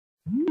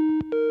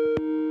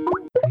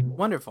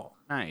Wonderful.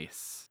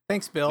 Nice.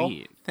 Thanks, Bill.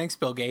 Sweet. Thanks,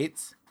 Bill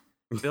Gates.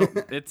 Bill,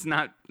 it's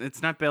not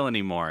Bill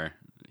anymore.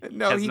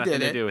 No, Has he nothing did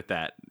to it. do with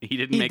that. He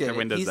didn't He make did the it.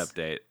 Windows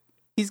update.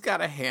 He's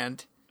got a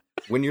hand.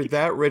 When you're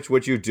that rich,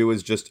 what you do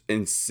is just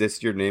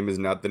insist your name is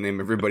not the name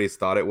everybody's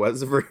thought it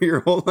was for your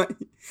whole life.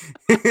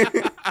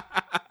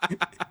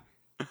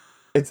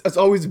 It's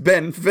always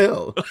been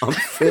Phil. I'm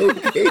Phil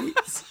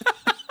Gates.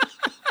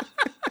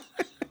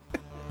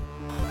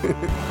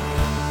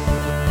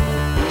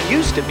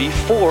 Used to be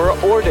 4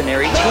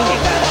 ordinary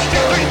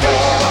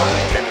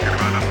teenagers.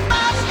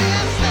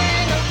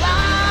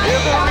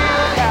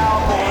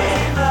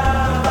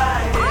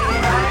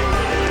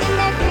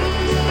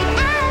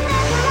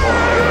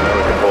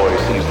 American boy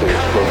sees the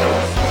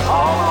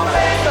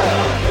explosion.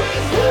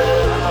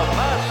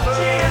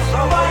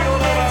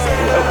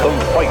 Let them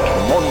fight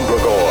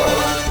Mondragor.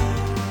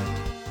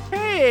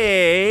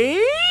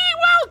 Hey,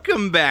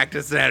 welcome back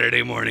to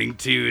Saturday Morning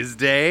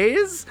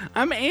Tuesdays.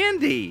 I'm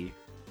Andy.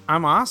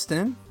 I'm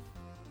Austin.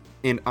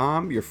 And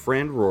I'm your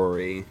friend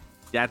Rory.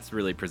 That's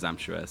really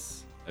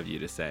presumptuous of you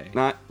to say.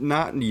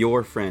 Not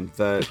your friend,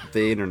 the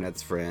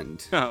internet's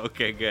friend. Oh,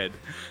 okay, good.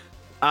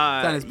 It's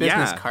on his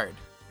business card.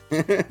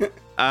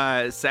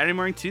 Saturday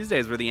Morning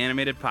Tuesdays, we're the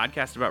animated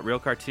podcast about real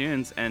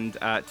cartoons, and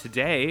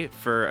today,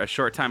 for a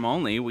short time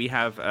only, we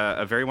have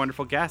a very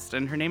wonderful guest,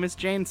 and her name is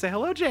Jane. Say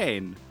hello,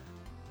 Jane.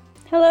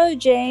 Hello,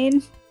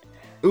 Jane.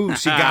 Ooh,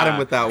 she got him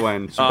with that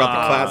one. She brought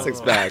the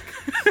classics back.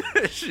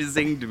 She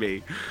zinged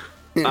me.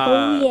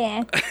 Oh,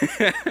 yeah.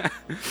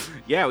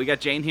 Yeah, we got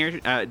Jane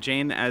here.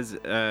 Jane, as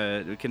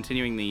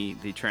continuing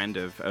the trend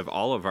of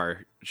all of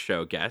our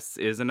show guests,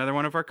 is another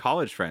one of our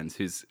college friends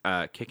who's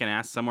kicking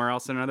ass somewhere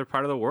else in another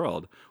part of the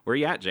world. Where are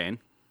you at, Jane?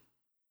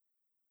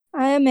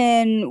 I am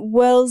in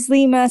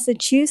Wellesley,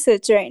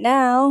 Massachusetts right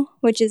now,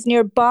 which is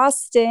near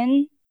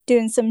Boston,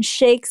 doing some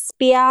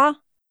Shakespeare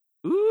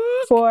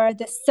Ooh, for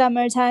the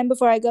summertime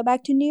before I go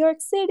back to New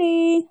York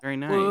City. very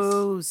nice.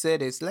 Whoa,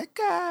 city's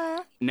liquor.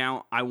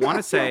 Now, I want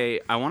to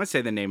say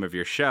the name of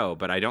your show,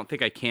 but I don't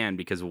think I can,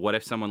 because what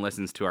if someone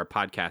listens to our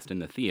podcast in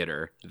the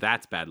theater?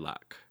 That's bad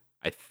luck,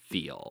 I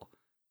feel.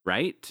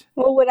 Right?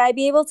 Well, would I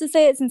be able to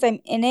say it since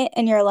I'm in it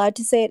and you're allowed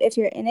to say it if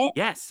you're in it?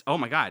 Yes. Oh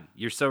my God,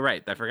 you're so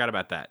right. I forgot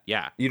about that.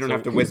 Yeah. You don't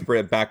have to whisper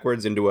it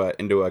backwards into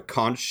a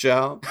conch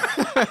shell.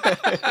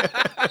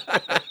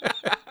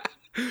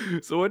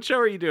 So what show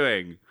are you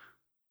doing?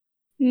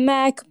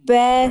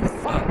 Macbeth.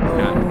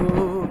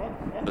 Oh,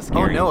 That's oh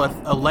scary. no,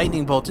 a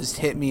lightning bolt just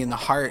hit me in the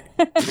heart.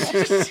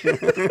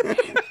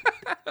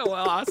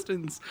 Well,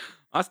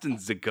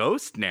 Austin's a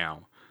ghost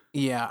now.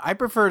 Yeah, I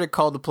prefer to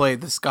call the play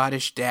The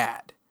Scottish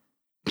Dad.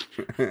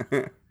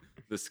 The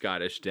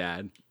Scottish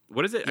Dad.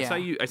 What is it? Yeah.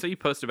 I saw you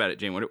post about it,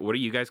 Jane. What are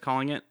you guys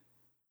calling it?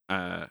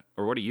 Or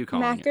what are you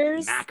calling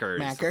Mackers. it? Mackers.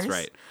 Mackers? That's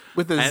right.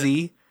 With a I-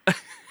 Z.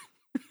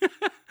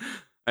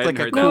 I Like hadn't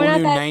a heard cool No, we're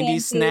that. not new that 90s fancy.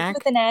 snack?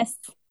 With an S.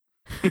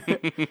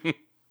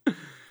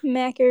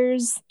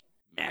 Mackers.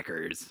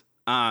 Mackers.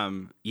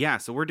 Yeah,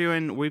 so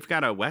we've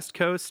got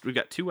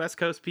two West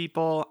Coast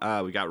people.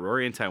 We got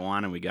Rory in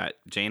Taiwan, and we got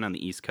Jane on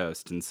the East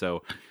Coast. And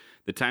so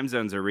the time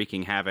zones are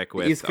wreaking havoc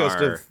with East Coast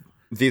our... of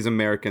these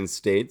American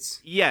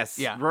states. Yes.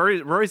 Yeah.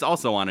 Rory's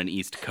also on an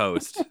East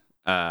Coast.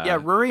 Yeah,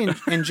 Rory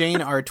and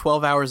Jane are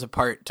 12 hours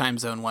apart time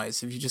zone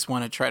wise, if you just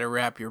want to try to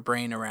wrap your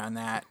brain around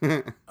that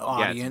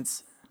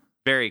audience.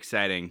 Very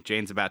exciting.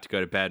 Jane's about to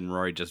go to bed, and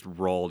Rory just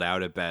rolled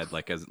out of bed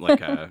like a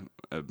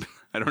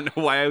I don't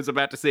know why I was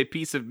about to say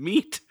piece of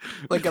meat.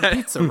 Like a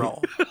pizza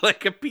roll.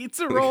 Like a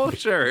pizza roll,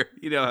 sure.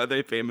 You know how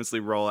they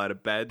famously roll out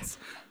of beds.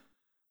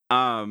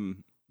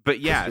 But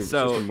yeah, Just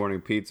a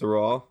morning pizza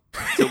roll.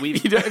 so we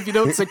If you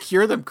don't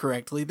secure them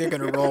correctly, they're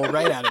going to roll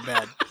right out of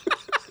bed.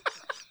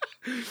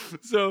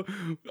 So,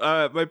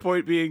 my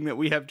point being that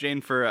we have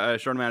Jane for a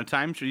short amount of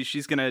time.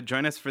 She's going to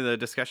join us for the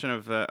discussion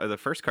of the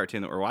first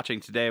cartoon that we're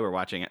watching today. We're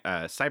watching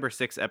Cyber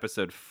 6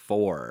 episode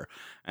 4,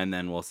 and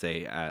then we'll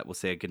say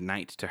a good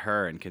night to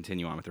her and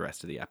continue on with the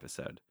rest of the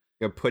episode.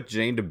 Gonna put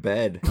Jane to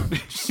bed.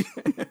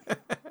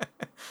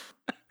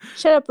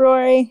 Shut up,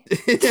 Rory.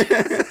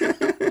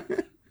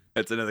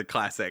 That's another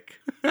classic.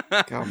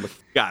 God,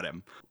 Got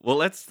him. Well,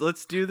 let's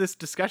do this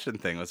discussion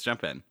thing. Let's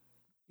jump in.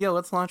 Yeah,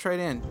 let's launch right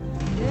in.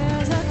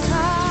 There's a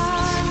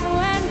time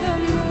when the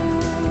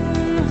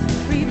moon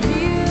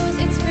reveals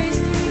its face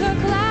through the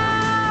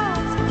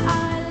clouds.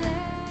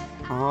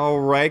 all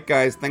right,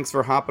 guys. Thanks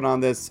for hopping on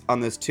this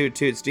Toot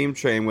Toot Steam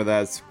Train with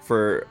us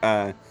for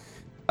You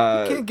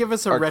can't give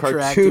us a our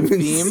retroactive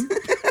cartoons. theme.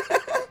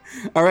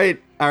 All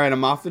right.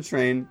 I'm off the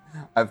train.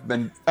 I've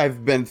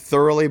been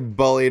thoroughly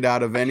bullied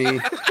out of any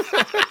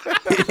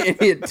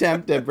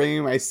attempt at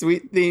bringing my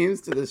sweet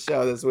themes to the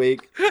show this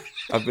week.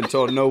 I've been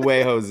told no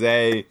way,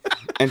 Jose.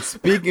 And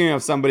speaking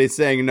of somebody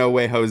saying no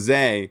way,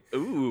 Jose,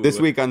 Ooh. this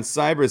week on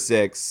Cyber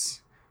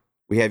 6,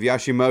 we have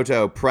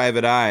Yashimoto,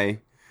 Private Eye.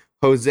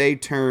 Jose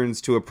turns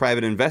to a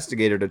private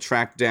investigator to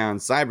track down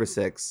Cyber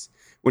 6.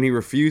 When he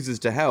refuses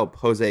to help,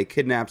 Jose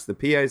kidnaps the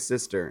PI's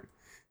sister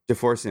to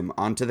force him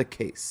onto the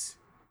case.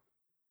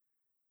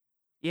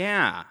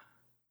 Yeah.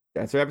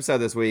 That's our episode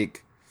this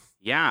week.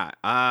 Yeah.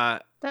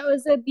 That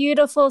was a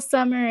beautiful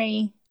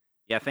summary.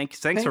 Yeah. Thanks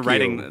Thank for you.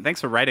 writing.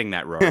 Thanks for writing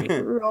that, Rory.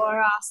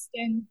 Roar,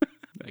 Austin.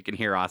 I can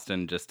hear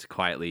Austin just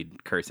quietly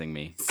cursing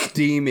me.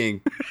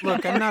 Steaming.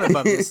 Look, I'm not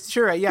above this.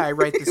 Sure, yeah, I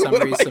write the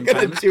What am summaries I gonna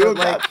sometimes, do but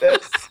about like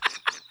this?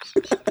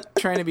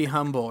 trying to be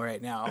humble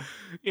right now.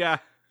 Yeah,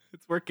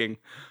 it's working.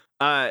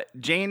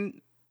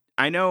 Jane,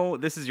 I know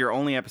this is your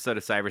only episode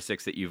of Cyber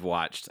 6 that you've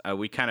watched.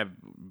 We kind of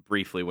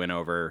briefly went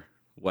over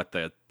what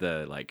the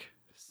like,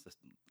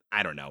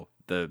 I don't know,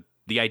 the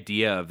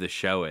idea of the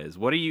show is.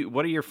 What are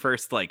your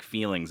first like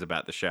feelings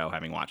about the show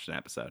having watched an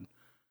episode?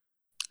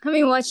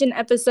 Having watched an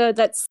episode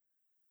that's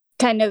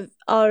kind of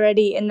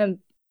already in the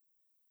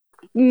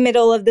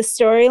middle of the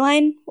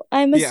storyline,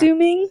 I'm Yeah.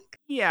 assuming.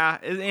 Yeah,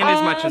 in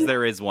as much as Um,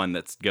 there is one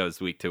that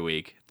goes week to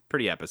week. It's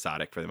pretty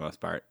episodic for the most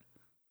part.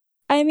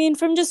 I mean,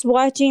 from just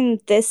watching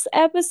this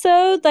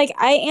episode, like,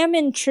 I am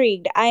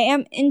intrigued. I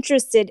am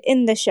interested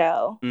in the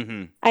show.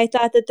 Mm-hmm. I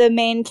thought that the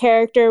main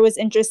character was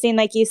interesting.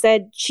 Like you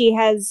said, she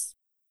has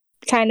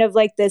kind of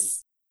like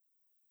this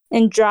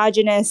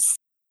androgynous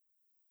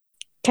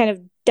kind of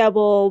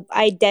double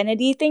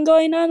identity thing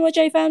going on, which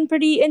I found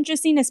pretty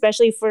interesting,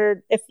 especially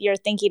for if you're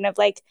thinking of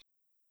like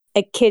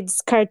a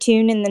kid's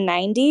cartoon in the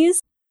 90s.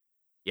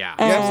 Yeah.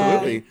 Yeah,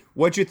 absolutely.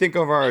 What'd you think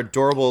of our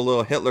adorable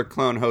little Hitler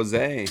clone,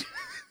 Jose?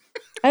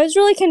 I was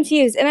really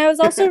confused. And I was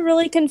also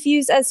really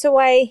confused as to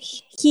why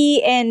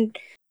he and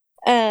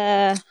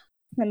let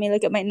me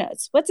look at my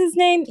notes. What's his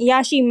name?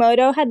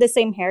 Yashimoto had the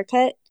same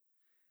haircut.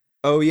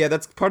 Oh, yeah,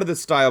 that's part of the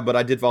style, but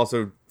I did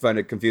also find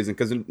it confusing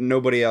because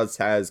nobody else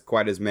has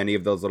quite as many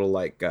of those little,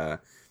 like,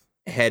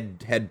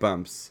 head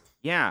bumps.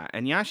 Yeah,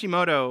 and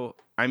Yashimoto,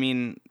 I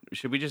mean,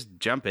 should we just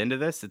jump into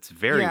this? It's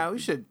very Yeah, we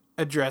should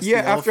address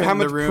Yeah, the after elephant how in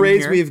the much room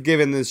praise here. we've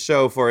given this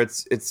show for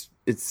its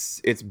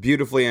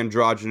beautifully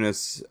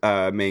androgynous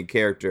main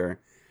character,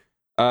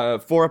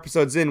 4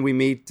 episodes in, we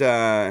meet two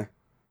yeah.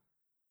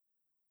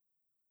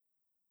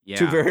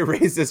 very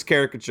racist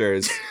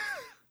caricatures.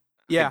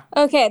 Yeah.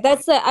 Okay,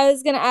 that's it. I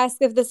was going to ask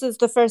if this is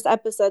the first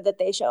episode that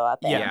they show up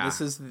in. Yeah, Yeah.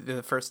 this is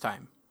the first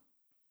time.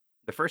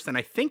 The first, and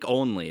I think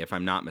only, if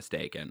I'm not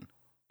mistaken.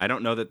 I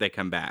don't know that they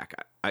come back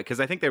because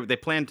I think they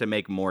planned to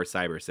make more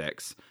Cyber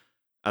 6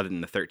 other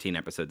than the 13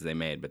 episodes they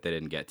made, but they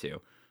didn't get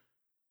to.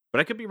 But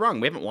I could be wrong.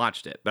 We haven't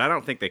watched it, but I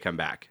don't think they come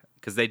back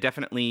because they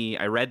definitely.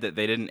 I read that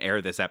they didn't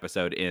air this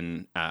episode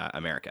in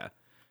America.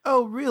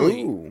 Oh,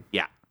 really? Ooh.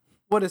 Yeah,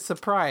 What a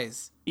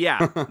surprise.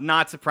 yeah,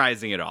 not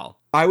surprising at all.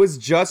 I was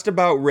just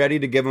about ready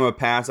to give him a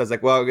pass. I was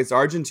like, well, it's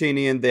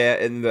Argentinian,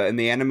 and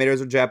the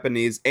animators are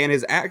Japanese, and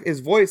his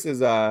voice is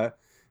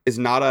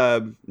not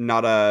an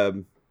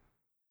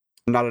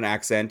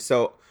accent.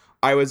 So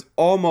I was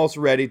almost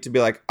ready to be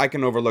like, I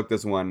can overlook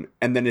this one.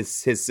 And then his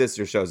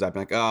sister shows up. I'm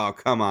like, oh,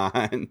 come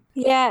on.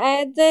 Yeah, I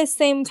had the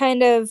same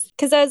kind of,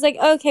 because I was like,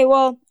 okay,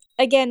 well,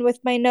 again,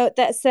 with my note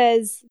that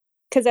says,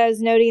 because I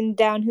was noting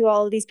down who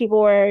all of these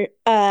people were,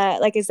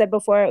 like I said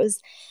before, it was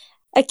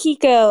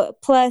Akiko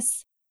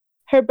plus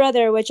her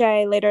brother, which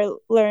I later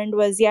learned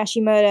was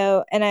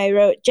Yashimoto, and I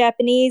wrote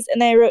Japanese,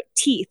 and I wrote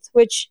teeth,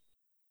 which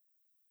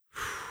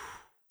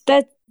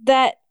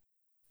that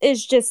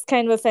is just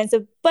kind of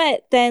offensive.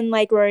 But then,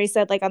 like Rory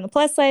said, like on the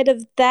plus side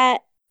of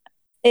that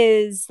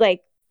is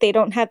like they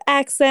don't have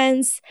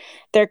accents,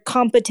 they're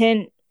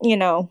competent,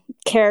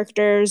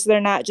 characters. They're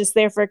not just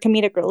there for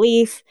comedic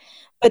relief.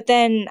 But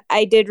then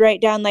I did write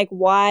down, like,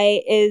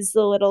 why is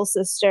the little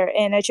sister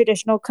in a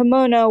traditional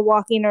kimono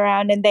walking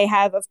around? And they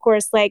have, of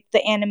course, like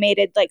the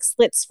animated, like,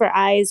 slits for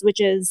eyes, which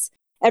is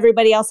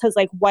everybody else has,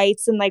 like,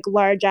 whites and, like,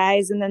 large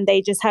eyes. And then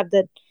they just have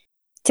the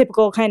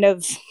typical kind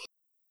of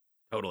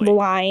Totally.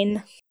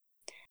 line.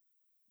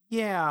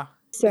 Yeah.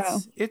 So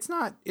It's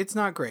not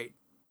great.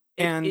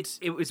 And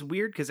it was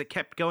weird because it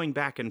kept going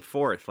back and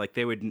forth. Like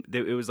it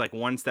was like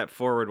one step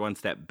forward, one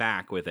step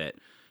back with it.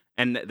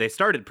 And they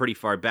started pretty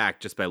far back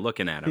just by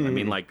looking at him. I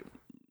mean, like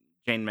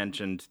Jane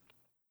mentioned,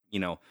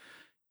 you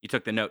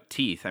took the note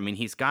teeth. I mean,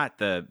 he's got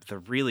the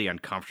really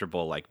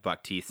uncomfortable like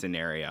buck teeth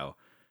scenario,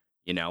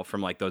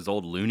 from like those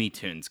old Looney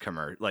Tunes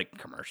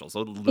commercials.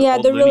 Old the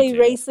Looney really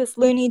Tunes. racist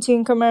Looney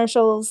Tune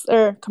commercials.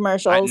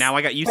 Now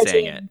I got you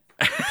saying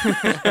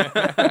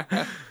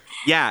it.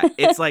 Yeah,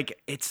 it's like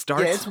it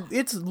starts. yeah,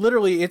 it's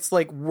literally it's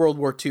like World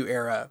War II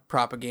era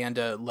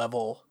propaganda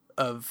level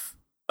of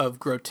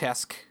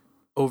grotesque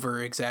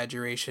over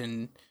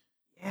exaggeration.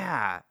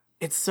 Yeah,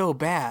 It's so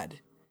bad.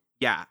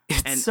 yeah.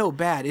 It's And so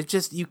bad. It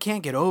just you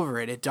can't get over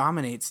it. It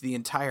dominates the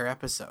entire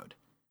episode.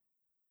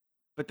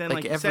 but then,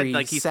 like, like you said, every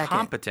like he's second.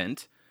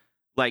 competent.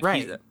 Like,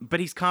 Right.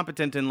 but he's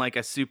competent in like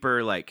a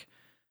super like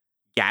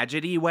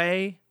gadgety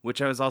way,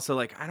 which I was also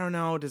like, I don't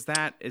know, is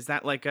that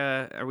like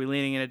are we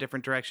leaning in a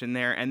different direction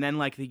there? And then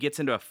like he gets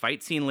into a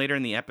fight scene later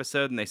in the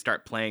episode and they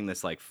start playing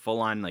this like full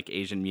on like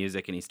Asian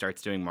music and he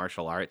starts doing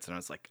martial arts and I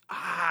was like,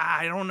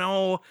 I don't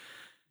know.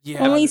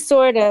 Yeah. Only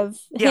sort of.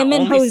 Yeah, Him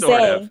and only Jose.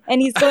 sort of.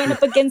 And he's going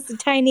up against a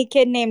tiny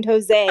kid named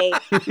Jose.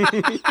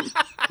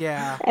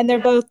 yeah. And they're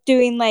both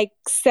doing like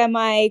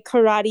semi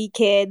karate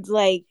kids,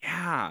 like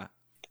Yeah.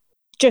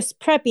 just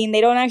prepping.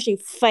 They don't actually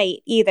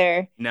fight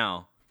either.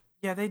 No.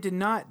 Yeah, they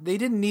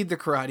didn't need the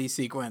karate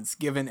sequence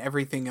given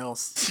everything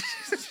else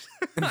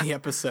in the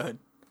episode.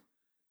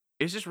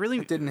 It's just really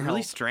It didn't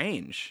really help.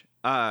 strange.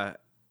 And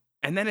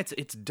then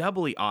it's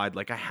doubly odd.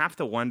 Like I have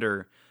to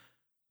wonder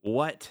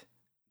what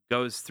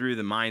goes through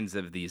the minds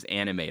of these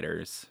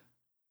animators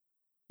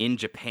in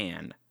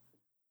Japan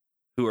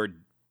who are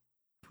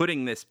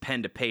putting this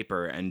pen to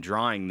paper and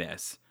drawing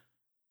this.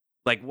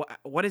 Like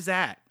what is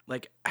that?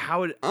 Like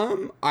how would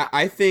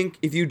I think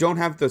if you don't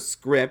have the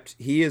script,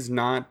 he is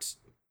not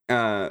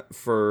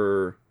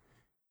for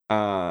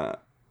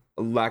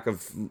lack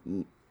of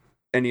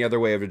any other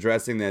way of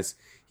addressing this.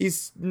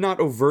 He's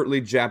not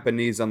overtly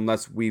Japanese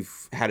unless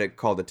we've had it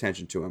called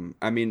attention to him.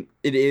 I mean,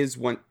 it is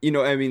one,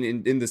 I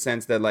mean, in the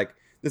sense that like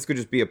this could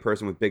just be a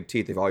person with big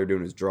teeth if all you're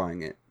doing is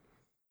drawing it.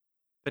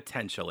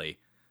 potentially,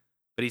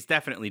 but he's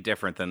definitely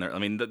different than I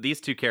mean,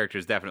 these two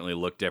characters definitely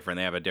look different.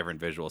 They have a different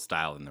visual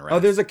style than the rest. Oh,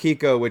 there's a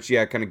Kiko, which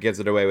kind of gives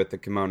it away with the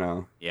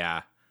kimono.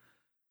 Yeah.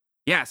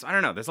 Yeah, so I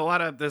don't know. There's a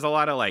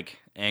lot of like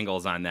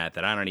angles on that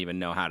I don't even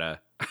know how to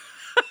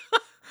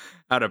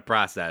how to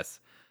process.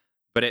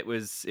 But it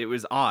was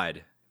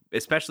odd,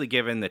 especially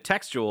given the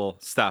textual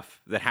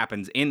stuff that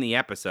happens in the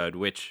episode,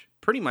 which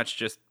pretty much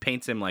just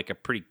paints him like a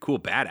pretty cool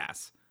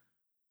badass.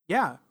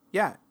 Yeah.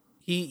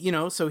 He,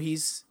 so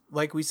he's,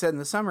 like we said in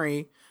the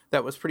summary,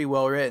 that was pretty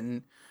well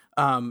written.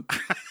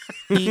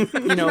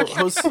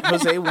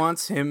 Jose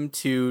wants him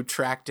to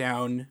track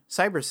down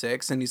Cyber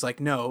Six, and he's like,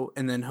 no.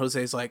 And then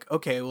Jose's like,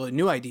 okay, well, a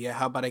new idea.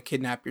 How about I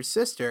kidnap your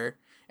sister,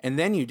 and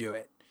then you do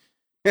it?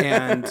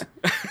 And,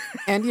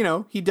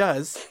 he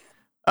does.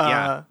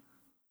 Yeah.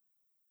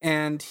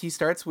 And he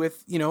starts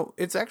with,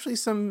 it's actually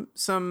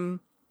some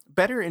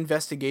better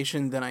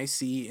investigation than I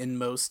see in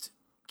most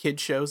kid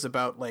shows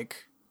about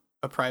like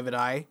a private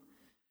eye,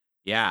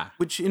 Yeah.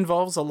 which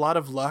involves a lot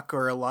of luck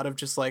or a lot of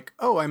just like,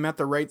 oh, I'm at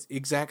the right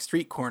exact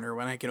street corner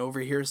when I can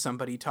overhear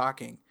somebody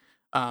talking.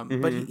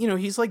 But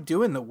he's like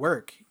doing the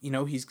work,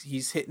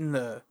 he's hitting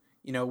the,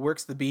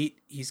 works the beat.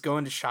 He's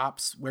going to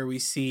shops where we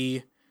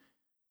see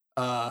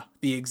the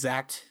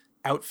exact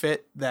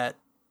outfit that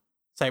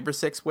Cyber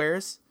Six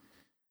wears.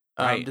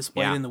 Right,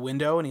 Displayed yeah. in the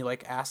window, and he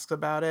like asks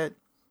about it,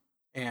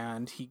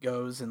 and he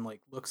goes and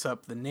like looks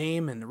up the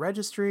name in the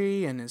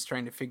registry and is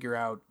trying to figure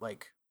out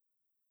like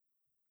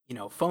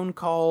phone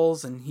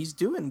calls, and he's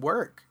doing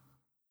work.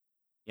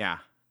 Yeah.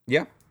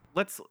 Yeah.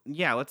 Let's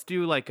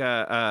do like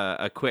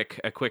a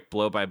quick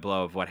blow by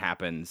blow of what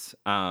happens.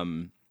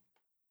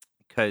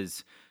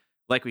 Because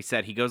like we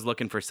said, he goes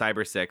looking for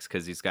Cyber Six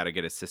because he's got to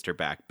get his sister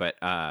back. But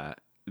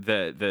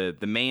the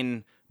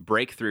main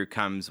breakthrough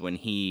comes when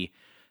he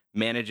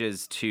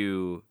manages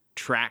to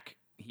track.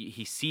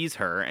 He sees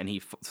her and he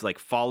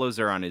follows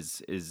her on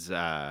his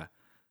I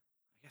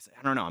guess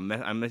I don't know.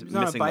 I'm He's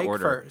on a missing bike the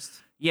order.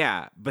 first.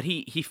 Yeah, but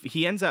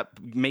he ends up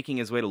making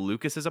his way to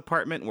Lucas's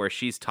apartment where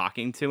she's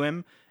talking to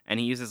him, and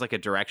he uses like a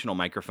directional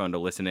microphone to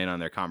listen in on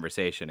their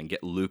conversation and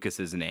get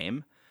Lucas's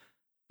name.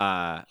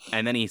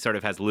 And then he sort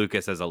of has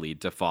Lucas as a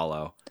lead to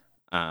follow,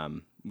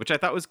 which I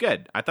thought was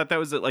good. I thought that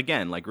was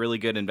again like really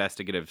good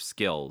investigative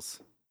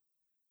skills.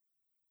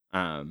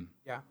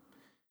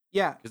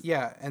 Yeah,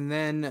 and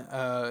then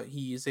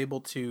he is able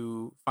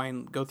to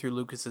go through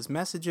Lucas's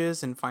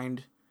messages and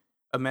find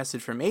a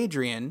message from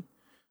Adrian,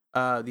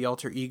 the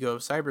alter ego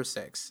of Cyber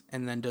Six,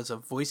 and then does a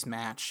voice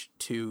match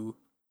to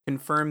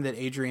confirm that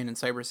Adrian and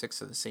Cyber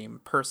Six are the same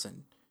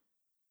person.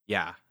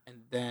 Yeah,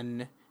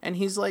 And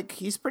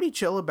he's pretty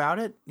chill about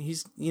it.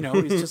 He's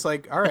he's just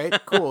like, all right,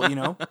 cool,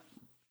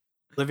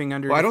 living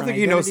under. Well, I don't think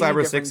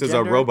Cyber Six is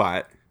a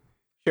robot.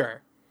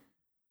 Sure.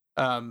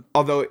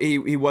 Although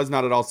he was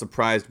not at all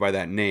surprised by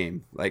that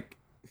name. Like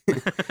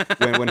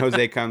when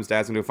Jose comes to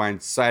ask him to find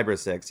Cyber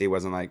Six, he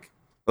wasn't like,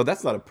 "Oh,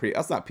 that's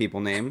not people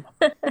name."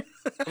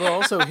 Well,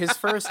 also his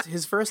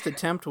first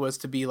attempt was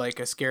to be like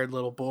a scared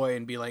little boy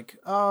and be like,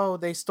 "Oh,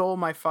 they stole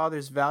my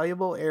father's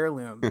valuable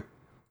heirloom."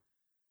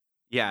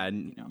 yeah,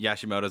 and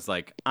Yashimoto's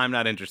like, "I'm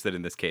not interested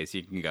in this case.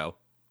 You can go."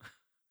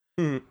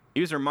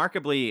 He was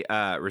remarkably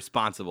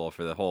responsible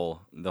for the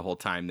whole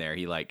time there.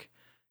 He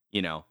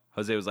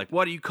Jose was like,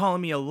 "What, are you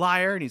calling me a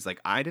liar?" And he's like,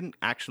 "I didn't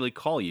actually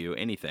call you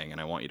anything, and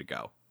I want you to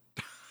go."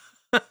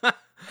 I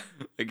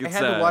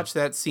had to watch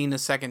that scene a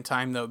second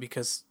time though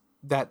because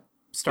that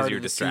started. You're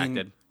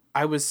distracted. Scene,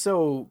 I was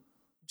so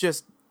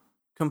just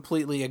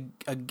completely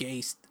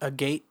aghast.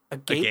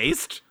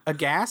 Aghast?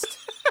 Aghast.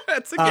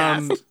 That's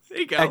aghast. There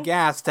you go.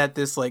 Aghast at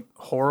this like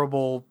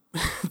horrible,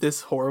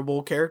 this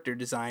horrible character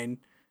design.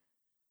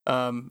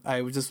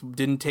 I just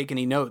didn't take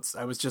any notes.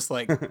 I was just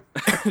like,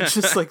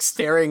 just like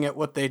staring at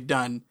what they'd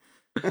done.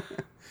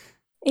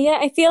 Yeah,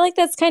 I feel like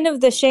that's kind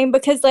of the shame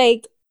because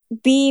like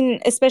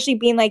especially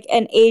being like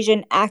an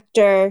Asian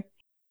actor,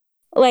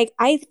 like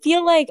I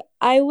feel like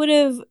I would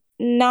have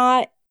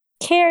not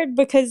cared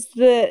because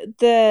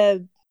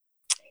the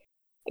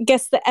I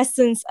guess the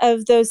essence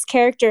of those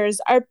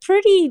characters are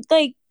pretty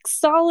like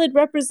solid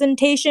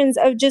representations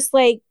of just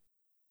like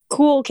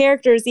cool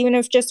characters, even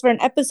if just for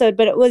an episode,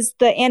 but it was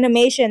the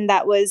animation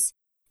that was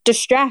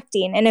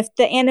distracting. And if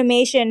the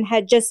animation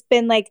had just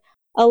been like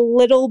a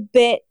little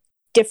bit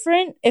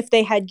different, if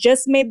they had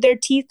just made their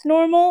teeth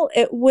normal,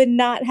 it would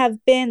not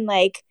have been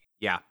like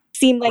Yeah.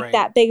 seem like Right.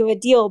 that big of a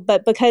deal.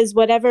 But because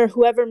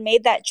whoever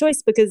made that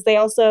choice, because they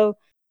also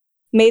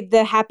made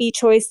the happy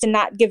choice to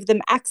not give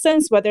them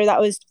accents, whether that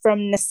was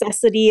from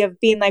necessity of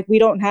being like, we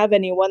don't have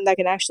anyone that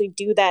can actually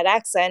do that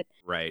accent,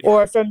 Right.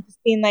 or from just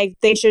being like,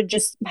 they should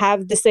just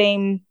have the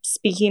same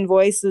speaking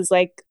voice as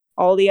like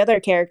all the other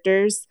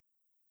characters.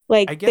 I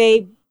Like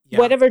get- yeah.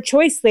 whatever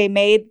choice they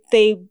made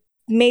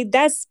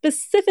that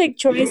specific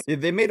choice. Yeah,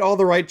 they made all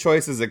the right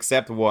choices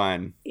except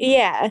one.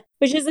 Yeah,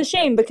 which is a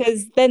shame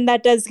because then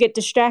that does get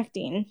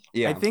distracting.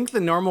 Yeah. I think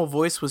the normal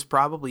voice was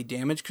probably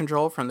damage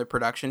control from the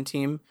production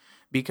team,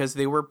 because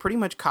they were pretty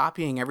much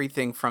copying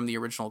everything from the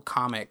original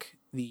comic.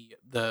 Is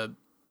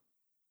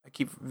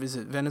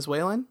it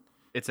Venezuelan?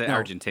 It's an No.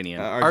 Argentinian.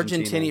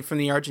 Argentinian, from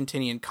the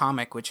Argentinian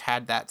comic, which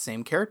had that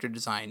same character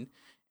design.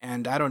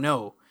 And I don't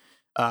know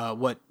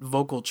what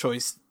vocal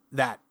choice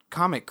that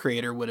comic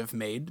creator would have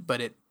made,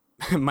 but it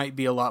might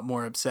be a lot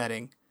more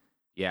upsetting.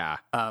 Yeah.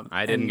 I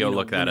I didn't go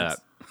look that up.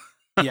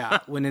 Yeah,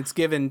 when it's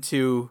given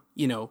to,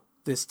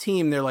 this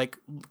team, they're like,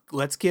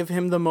 let's give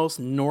him the most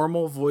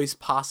normal voice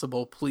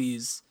possible,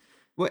 please.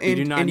 Well, We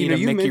do not need a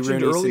you Mickey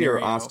mentioned Rooney earlier,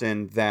 scenario.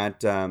 Austin,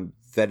 that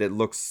it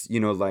looks,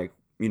 like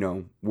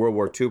World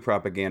War II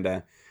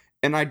propaganda,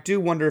 and I do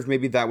wonder if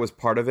maybe that was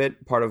part of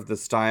it, part of the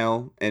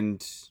style,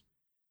 and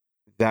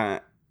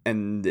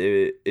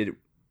it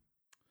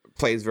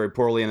plays very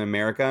poorly in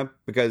America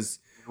because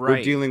we're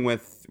Right. dealing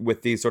with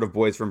these sort of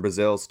boys from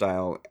Brazil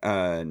style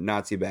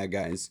Nazi bad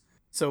guys.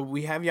 So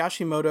we have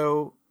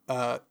Yashimoto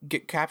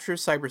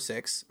captures Cyber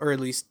 6, or at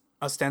least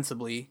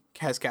ostensibly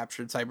has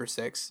captured Cyber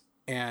 6,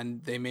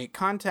 and they make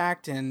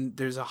contact, and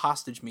there's a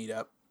hostage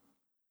meetup.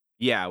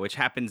 Yeah, which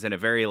happens in a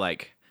very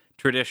like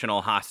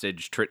traditional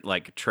hostage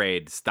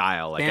trade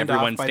style. Like Stand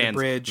everyone off by the stands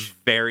bridge.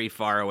 very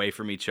far away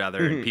from each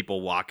other, and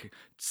people walk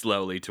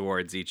slowly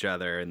towards each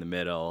other in the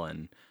middle.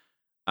 And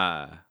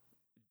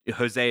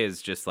Jose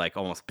is just like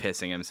almost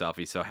pissing himself.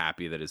 He's so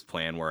happy that his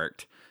plan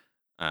worked.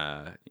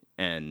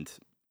 And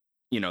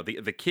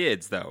the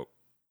kids though,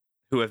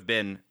 who have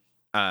been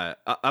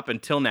up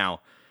until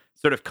now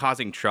sort of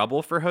causing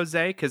trouble for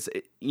Jose, because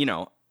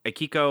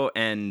Akiko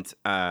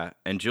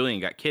and Julian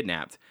got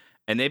kidnapped,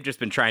 and they've just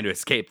been trying to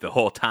escape the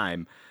whole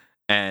time,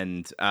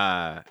 and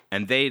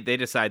they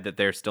decide that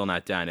they're still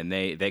not done, and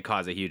they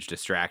cause a huge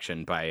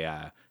distraction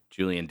by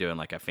Julian doing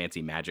like a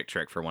fancy magic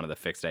trick for one of the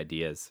fixed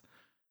ideas.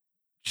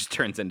 Just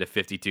turns into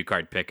 52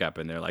 card pickup,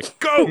 and they're like,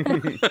 go.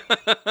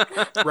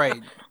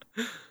 Right.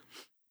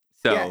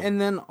 So Yeah, and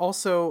then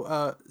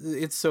also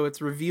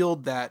it's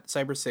revealed that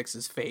Cyber 6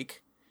 is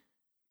fake.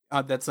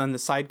 That's on the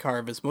sidecar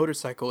of his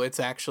motorcycle. It's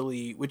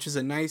actually, which is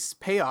a nice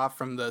payoff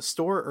from the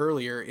store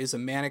earlier, is a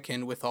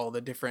mannequin with all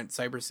the different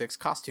Cyber 6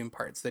 costume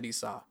parts that he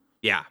saw.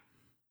 yeah,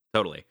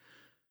 totally.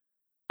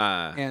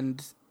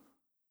 And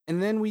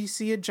then we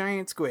see a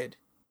giant squid.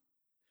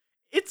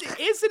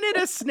 Isn't it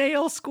a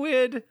snail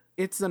squid?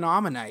 It's an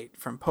Ammonite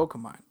from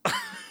Pokemon.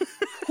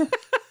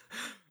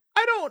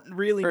 I don't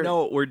really Or- know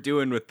what we're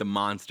doing with the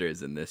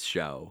monsters in this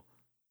show.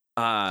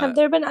 Have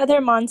there been other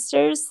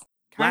monsters?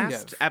 Kind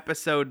Last of.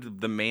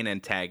 episode, the main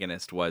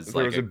antagonist was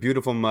There was a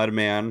beautiful mud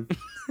man.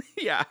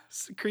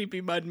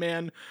 creepy mud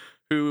man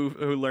who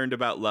learned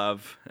about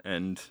love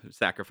and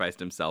sacrificed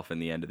himself in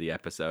the end of the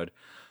episode.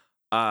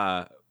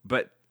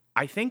 But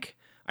I think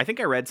I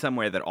read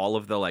somewhere that all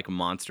of the like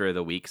monster of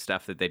the week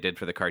stuff that they did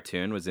for the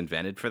cartoon was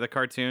invented for the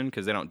cartoon,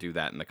 because they don't do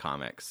that in the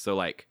comics. So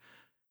like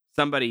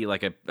somebody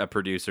like a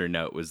producer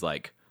note was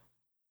like,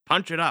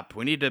 punch it up.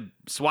 We need to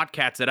SWAT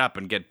cats it up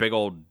and get big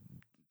old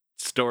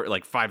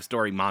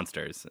 5-story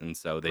monsters. And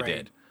so they Right.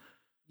 did.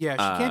 Yeah,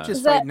 she can't just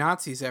Is that- fight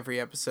Nazis every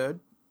episode.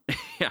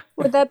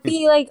 Would that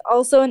be like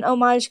also an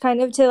homage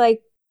kind of to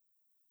like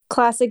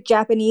classic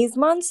Japanese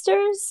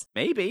monsters?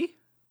 Maybe.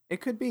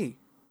 It could be.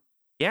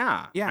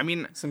 Yeah. Yeah. I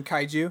mean, some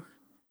kaiju.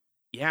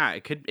 yeah,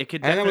 it could And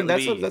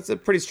definitely be. that's a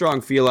pretty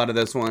strong feel out of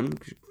this one.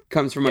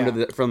 Comes from under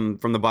Yeah. the from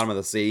the bottom of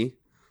the sea.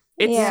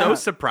 It's Yeah. so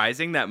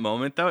surprising, that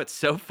moment, though. It's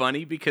so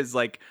funny because,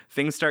 like,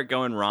 things start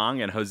going wrong,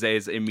 and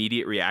Jose's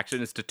immediate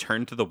reaction is to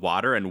turn to the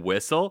water and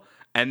whistle,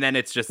 and then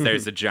it's just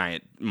there's a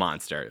giant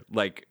monster.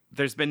 Like,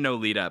 there's been no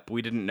lead up.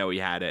 We didn't know he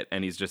had it,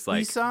 and he's just We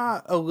like,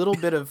 saw a little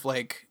bit of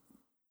like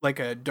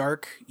a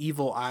dark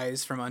evil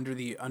eyes from under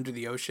the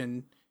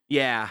ocean.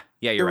 yeah,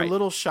 There you're were right.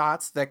 little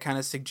shots that kind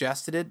of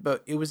suggested it,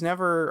 but it was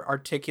never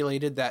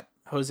articulated that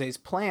Jose's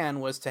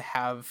plan was to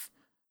have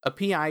a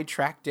PI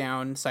track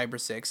down Cyber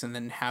 6 and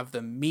then have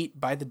them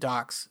meet by the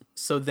docks,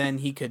 so then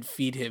he could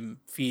feed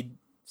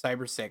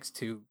Cyber 6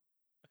 to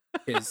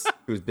his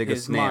Who's big as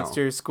his snail.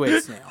 monster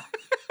squid snail.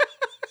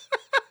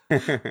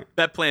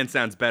 That plan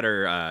sounds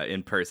better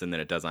in person than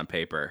it does on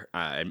paper.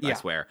 I Yeah.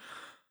 swear.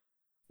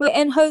 Wait,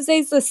 and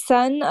Jose's the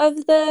son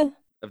of the.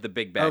 Of the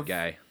big bad Of-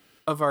 guy.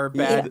 Of our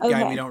bad Yeah, guy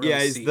okay. we don't really Yeah,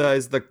 see.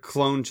 he's the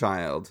clone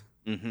child.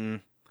 Mm-hmm.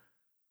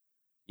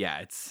 Yeah,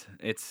 it's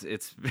it's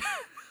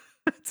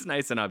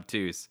nice and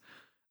obtuse.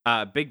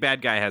 Big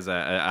Bad Guy has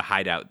a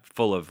hideout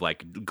full of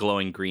like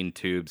glowing green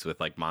tubes with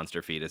like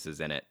monster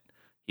fetuses in it.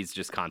 He's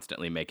just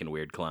constantly making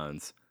weird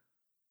clones.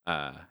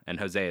 And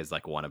Jose is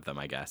like one of them,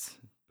 I guess,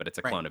 but it's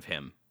a clone of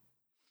him.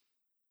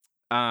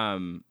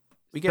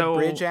 We get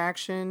bridge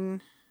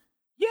action.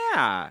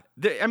 Yeah.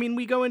 I mean,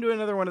 we go into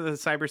another one of the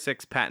Cyber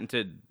 6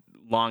 patented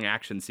long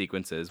action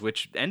sequences,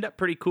 which end up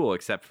pretty cool,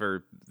 except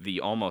for the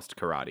almost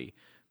karate.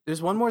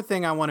 There's one more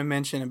thing I want to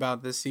mention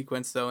about this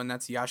sequence, though, and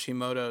that's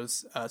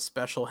Yashimoto's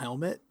special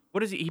helmet.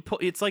 What is he?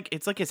 It's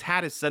like his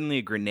hat is suddenly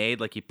a grenade.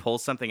 Like he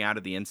pulls something out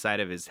of the inside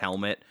of his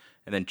helmet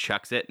and then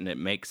chucks it, and it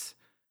makes,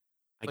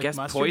 I Like guess,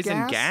 mustard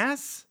poison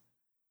gas?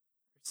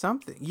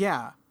 Something,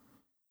 yeah.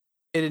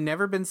 It had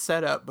never been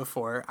set up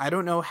before. I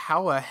don't know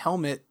how a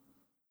helmet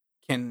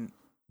can.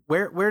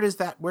 Where's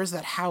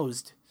that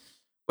housed?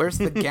 Where's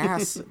the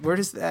gas?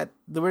 Where's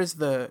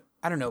the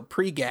I don't know,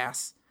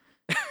 pre-gas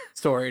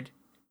stored?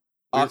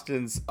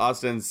 Austin's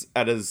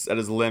at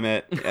his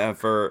limit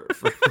for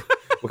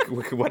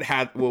what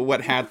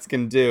hats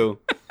can do.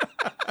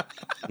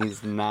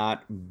 He's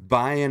not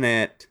buying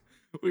it.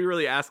 We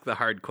really ask the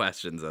hard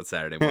questions on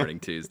Saturday morning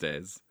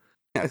Tuesdays.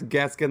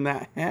 Gas in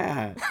that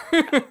hat.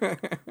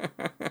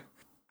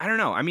 I don't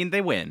know. I mean,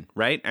 they win,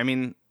 right? I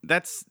mean,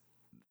 there's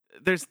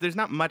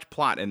not much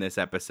plot in this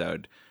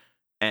episode,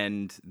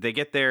 and they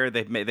get there,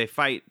 they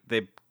fight,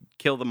 they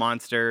kill the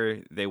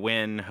monster, they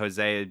win.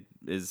 Jose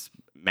is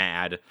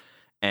mad,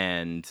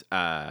 and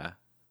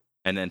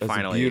then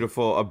finally,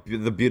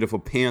 the beautiful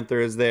panther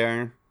is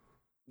there.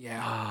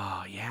 Yeah.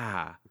 Oh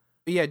yeah.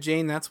 But yeah,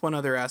 Jane, that's one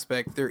other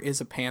aspect. There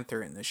is a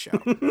panther in this show.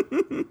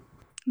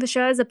 The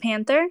show is a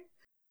panther?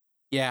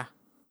 Yeah.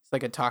 It's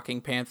like a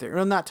talking panther.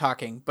 Well, not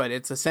talking, but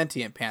it's a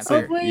sentient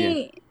panther. Oh,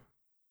 wait.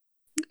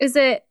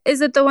 Yeah.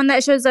 Is it the one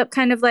that shows up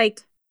kind of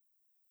like...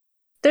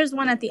 There's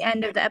one at the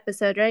end of the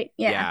episode, right?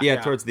 Yeah.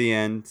 Yeah, towards the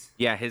end.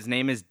 Yeah, his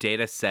name is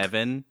Data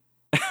 7.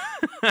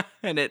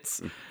 And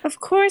it's... Of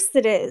course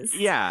it is.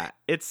 Yeah,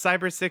 it's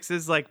Cyber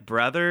 6's like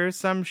brother or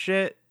some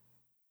shit.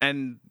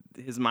 And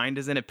his mind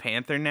is in a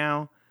panther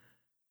now.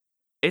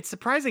 It's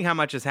surprising how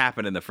much has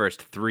happened in the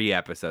first 3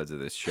 episodes of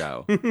this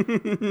show.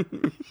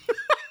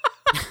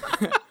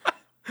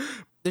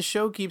 The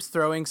show keeps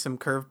throwing some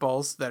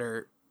curveballs that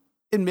are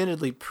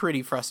admittedly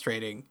pretty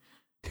frustrating.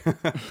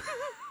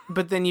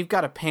 But then you've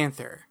got a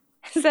panther.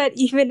 Is that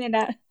even in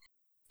a...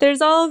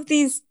 There's all of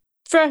these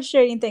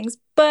frustrating things,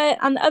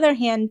 but on the other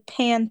hand,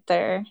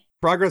 panther.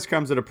 Progress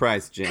comes at a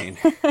price, Jane.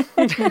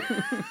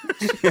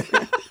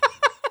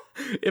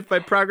 If by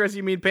progress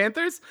you mean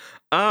panthers,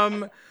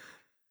 and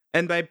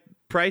by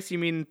price you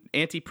mean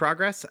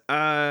anti-progress,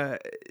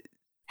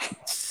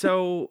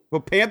 so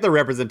well, panther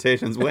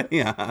representation's way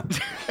up.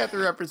 Panther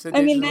representation.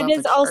 I mean, that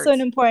is also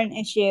an important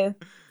issue.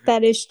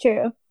 That is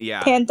true.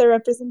 Yeah. Panther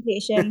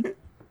representation.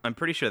 I'm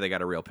pretty sure they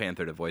got a real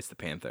panther to voice the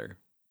panther.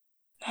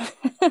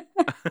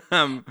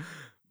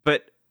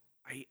 But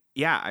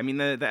I mean,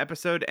 the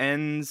episode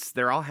ends.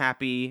 They're all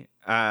happy.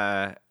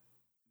 The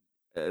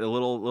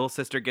little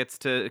sister gets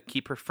to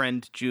keep her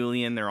friend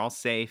Julian. They're all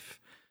safe.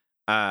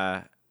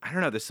 I don't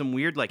know. There's some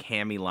weird like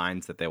hammy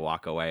lines that they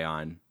walk away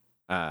on.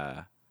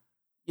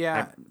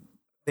 Yeah,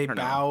 they don't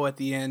bow at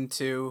the end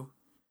too.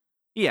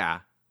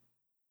 Yeah,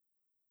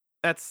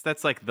 that's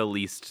like the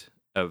least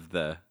of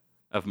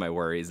my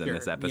worries in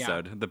this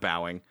episode. Yeah. The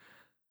bowing.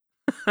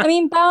 I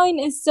mean, bowing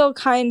is still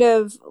kind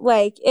of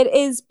like, it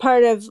is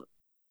part of,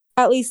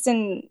 at least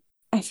in,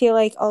 I feel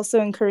like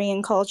also in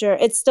Korean culture,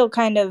 it's still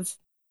kind of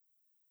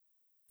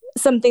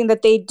something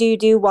that they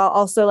do while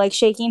also like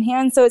shaking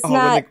hands. So it's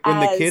not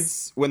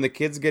when the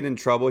kids get in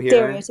trouble here,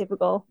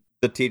 stereotypical.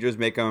 The teachers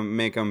make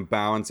them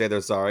bow and say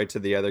they're sorry to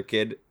the other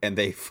kid, and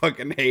they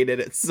fucking hate it.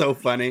 It's so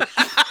funny.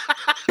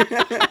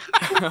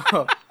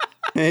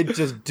 They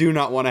just do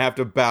not want to have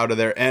to bow to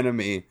their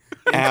enemy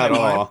at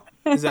all.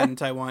 Is that in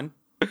Taiwan?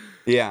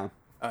 Yeah.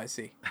 Oh, I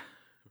see.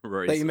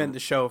 Rory's... Thought you meant the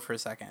show for a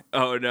second.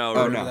 Oh no!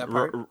 Oh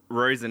no!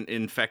 Rory's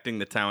infecting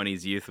the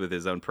Taiwanese youth with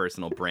his own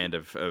personal brand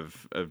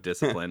of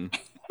discipline.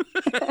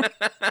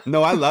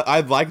 No, I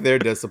like their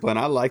discipline.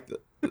 I like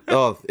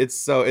it's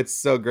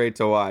so great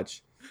to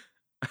watch.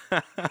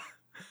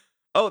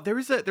 Oh, there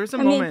was a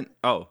moment.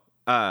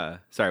 Sorry,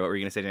 what were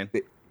you gonna say, Jane?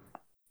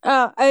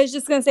 Oh, I was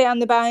just gonna say on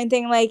the bowing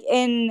thing, like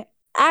in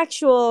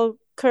actual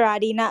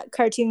karate, not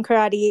cartoon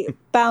karate,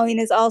 bowing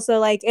is also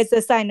like, it's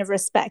a sign of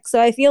respect. So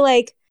I feel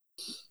like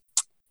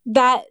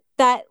that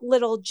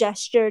little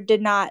gesture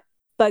did not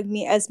bug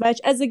me as much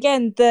as,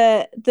 again,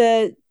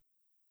 the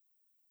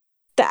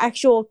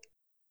actual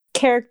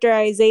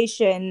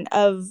characterization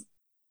of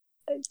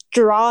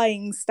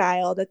drawing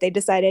style that they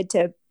decided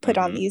to put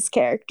on these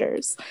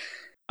characters.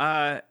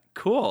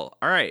 Cool.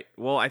 All right.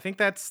 Well, I think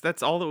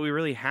that's all that we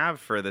really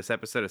have for this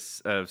episode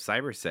of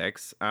Cyber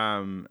 6.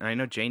 And I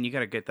know, Jane, you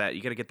gotta get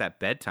that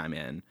bedtime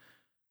in.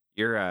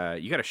 You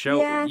got a show.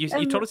 Yeah,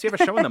 you told us you have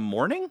a show in the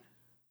morning.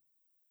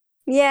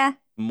 Yeah.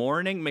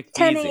 Morning McDeezy.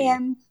 10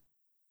 a.m.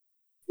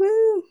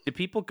 Woo. Do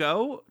people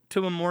go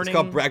to a morning?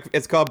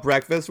 It's called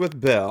Breakfast with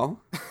Bill.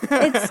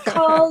 It's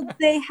called,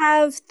 they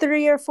have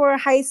 3 or 4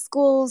 high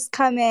schools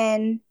come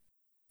in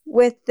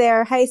with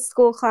their high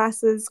school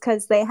classes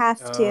because they have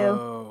to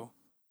Oh.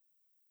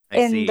 I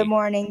in see. the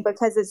morning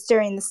because it's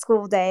during the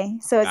school day.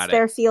 So it's Got it.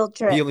 their field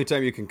trip. The only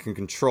time you can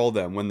control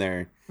them when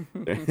they're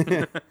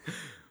the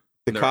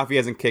They're- coffee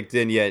hasn't kicked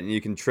in yet, and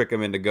you can trick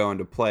them into going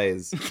to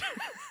plays.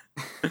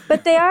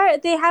 But they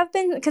have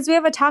been, because we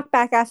have a talk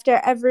back after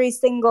every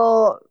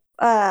single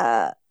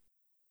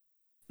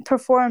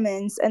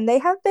performance, and they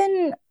have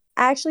been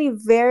actually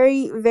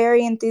very,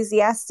 very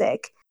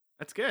enthusiastic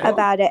That's good.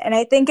 about it. And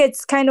I think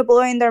it's kind of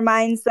blowing their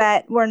minds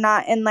that we're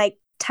not in like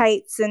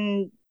tights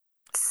and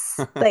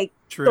like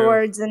True.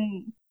 swords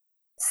and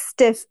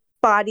stiff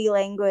body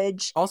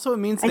language. Also, it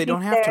means I they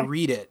don't think have to they're-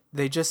 read it.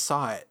 They just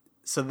saw it.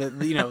 So that,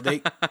 they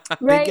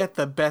Right? get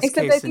the best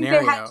Except case I think scenario.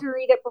 they had to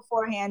read it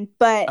beforehand,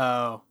 but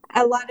Oh.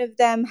 a lot of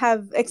them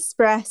have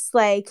expressed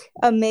like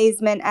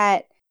amazement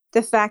at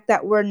the fact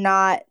that we're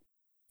not,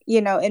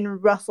 in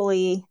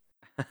roughly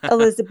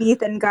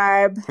Elizabethan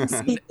garb,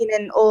 speaking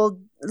in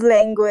old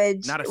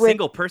language. Not a with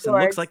single person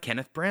looks swords. like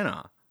Kenneth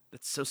Branagh.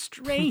 That's so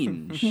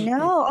strange.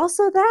 No,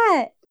 also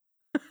that.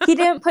 He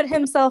didn't put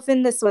himself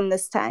in this one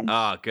this time.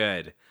 Oh,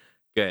 good.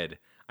 Good.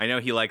 I know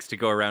he likes to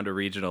go around to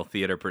regional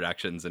theater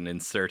productions and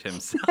insert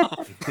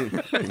himself. He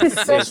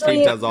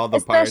does all the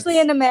parts. Especially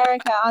in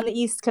America on the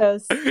East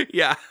Coast.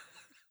 Yeah.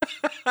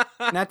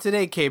 Not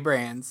today,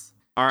 K-Brands.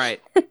 All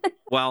right.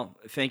 Well,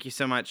 thank you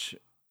so much.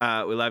 We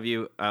love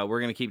you. We're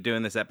going to keep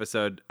doing this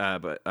episode.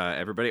 But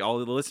everybody, all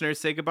of the listeners,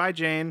 say goodbye,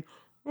 Jane.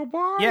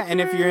 Goodbye, Yeah, and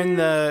if you're in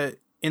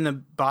the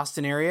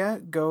Boston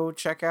area, go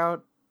check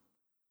out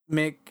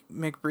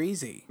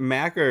McBreezy.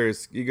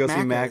 Mackers. You go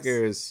see Mackers.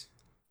 Mackers.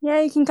 Yeah,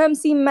 you can come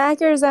see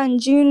Mackers on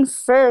June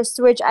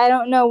 1st, which I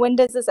don't know. When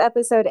does this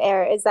episode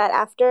air? Is that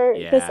after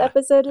this Yeah,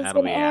 episode is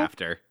That'll going be to air?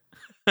 after.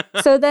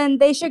 So then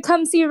they should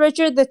come see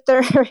Richard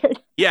III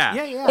Yeah.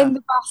 Yeah. in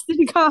the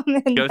Boston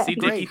Common Go then, see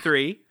Great. Dickie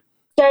 3.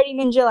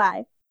 starting in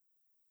July.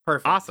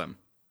 Perfect. Awesome.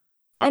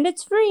 And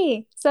it's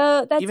free,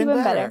 so that's even,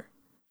 better.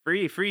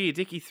 Free,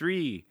 Dickie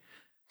 3.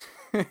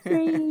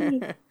 Free.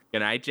 Good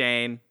night,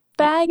 Jane.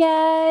 Bye,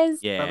 guys.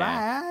 Yeah.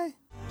 Bye-bye.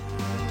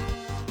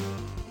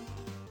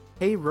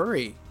 Hey,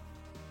 Rory.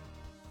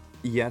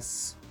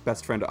 Yes,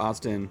 best friend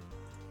Austin.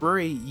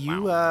 Rory,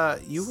 you were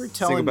telling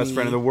Single best me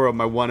friend in the world,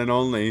 my one and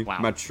only, Wow.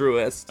 my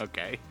truest.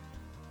 Okay.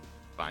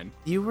 Fine.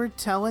 you were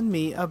telling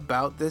me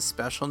about this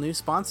special new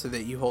sponsor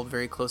that you hold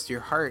very close to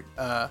your heart.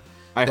 I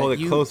hold it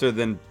you- closer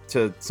than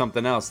to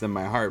something else than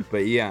my heart,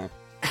 but yeah.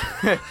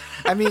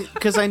 I mean,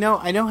 because I know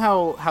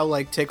how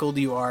like tickled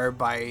you are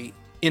by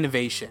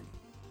innovation.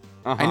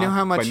 Uh-huh. I know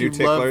how much By new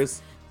you love-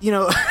 ticklers.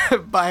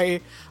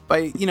 By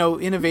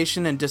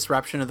innovation and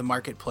disruption of the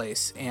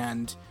marketplace.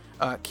 And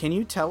can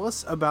you tell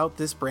us about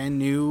this brand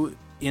new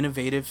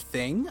innovative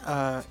thing?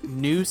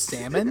 New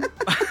salmon?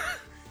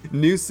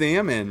 New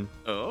salmon.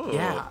 Oh.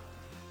 Yeah.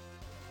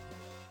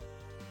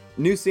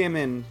 New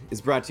salmon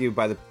is brought to you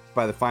by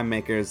the fine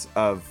makers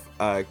of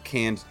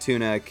canned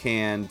tuna,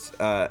 canned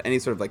any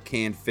sort of like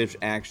canned fish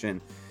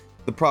action.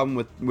 The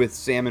problem with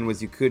salmon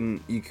was you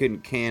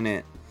couldn't can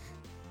it.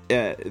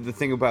 The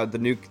thing about the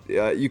new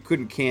you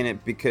couldn't can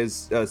it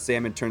because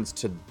salmon turns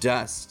to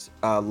dust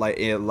like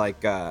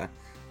a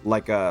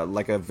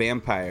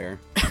vampire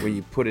when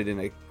you put it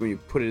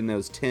in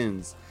those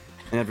tins.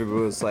 And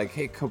everybody was like,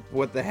 "Hey,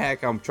 what the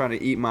heck? I'm trying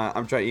to eat my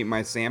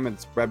salmon.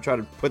 I'm trying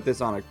to put this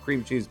on a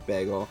cream cheese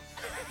bagel.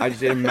 I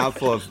just ate a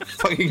mouthful of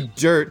fucking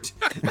dirt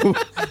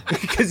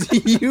because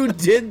you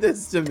did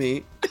this to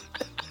me."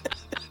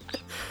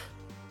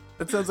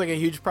 That sounds like a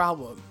huge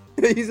problem.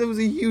 He said it was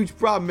a huge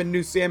problem, and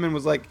New Salmon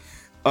was like,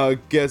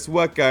 "Guess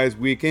what, guys?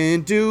 We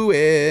can do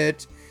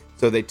it."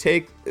 So they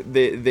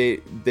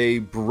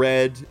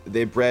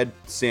bred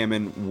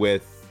salmon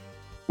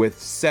with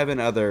 7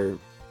 other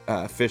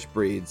fish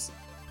breeds.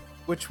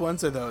 Which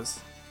ones are those?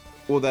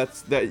 Well,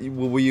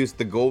 we used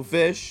the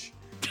goldfish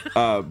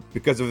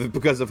because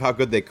of how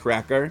good they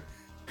cracker.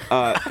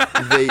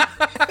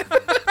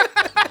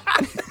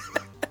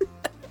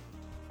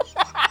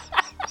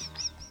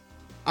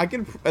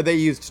 They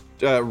used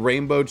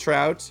rainbow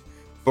trout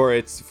for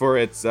its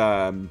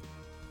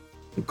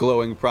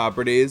glowing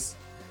properties.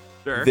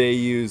 Sure. They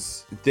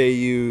use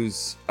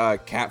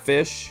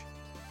catfish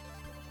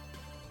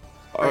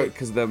Right.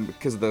 because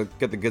they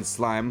get the good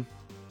slime.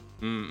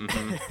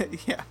 Mm-hmm.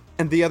 Yeah.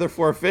 And the other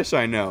 4 fish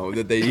I know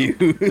that they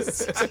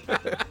use.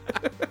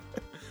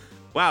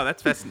 Wow,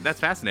 that's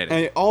fascinating.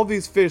 And all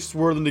these fish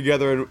swirl them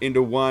together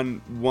into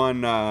one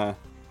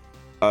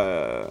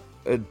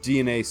a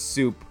DNA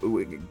soup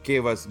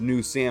gave us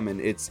new salmon.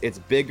 It's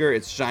bigger,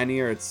 it's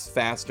shinier, it's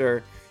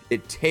faster,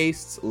 it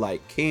tastes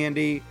like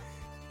candy,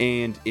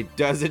 and it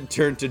doesn't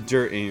turn to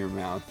dirt in your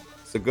mouth.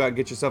 So go out and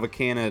get yourself a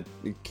can of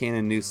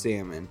new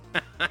salmon.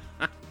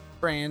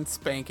 Brand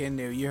spanking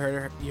new. You heard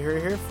it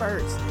here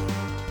first.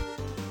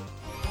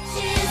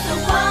 She's the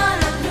one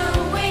of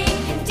blue wing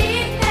and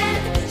deep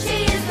end.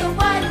 She is the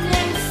one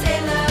named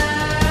Sailor.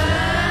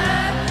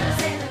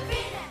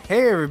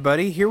 Hey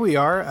everybody, here we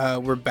are.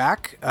 We're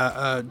back.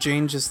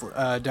 Jane just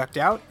ducked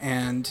out,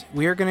 and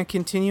we are going to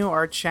continue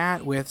our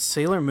chat with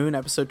Sailor Moon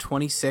episode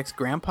 26,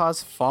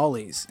 Grandpa's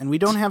Follies. And we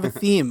don't have a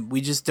theme;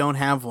 we just don't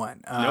have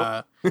one.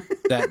 That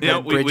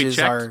bridges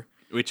our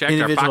We checked. Our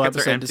individual pockets are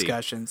episode empty.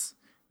 discussions.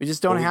 We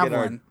just don't Well, we have get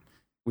our- one.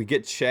 We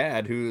get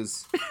Chad,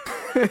 who's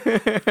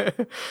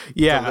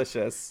Yeah,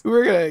 delicious.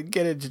 we're gonna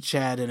get into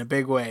Chad in a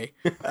big way.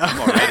 I'm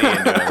already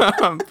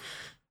into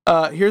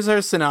it. Here's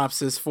our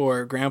synopsis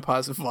for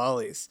Grandpa's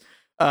Follies.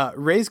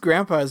 Ray's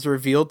grandpa is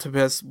revealed to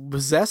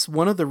possess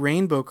one of the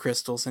rainbow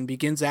crystals and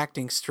begins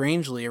acting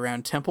strangely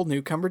around Temple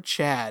newcomer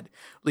Chad,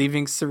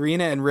 leaving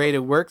Serena and Ray to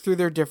work through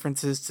their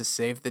differences to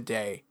save the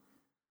day.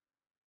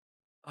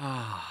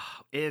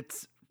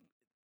 It's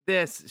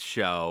this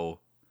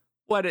show.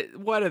 What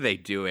are they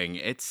doing?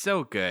 It's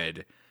so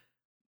good.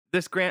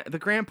 The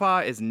grandpa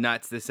is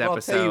nuts this Well,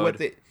 episode. I'll tell you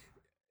what,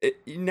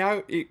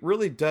 now it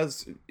really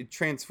does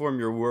transform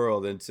your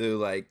world into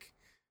like,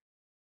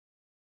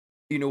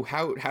 you know,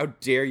 how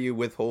dare you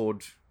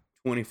withhold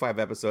 25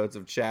 episodes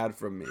of Chad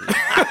from me?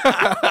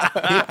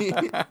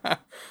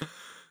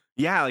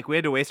 Yeah, like we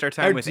had to waste our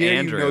How time with dare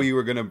Andrew. you know you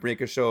were gonna make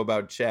a show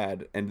about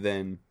Chad and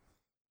then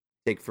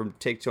take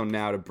till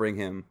now to bring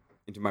him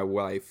into my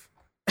life?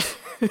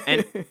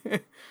 And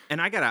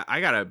I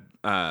gotta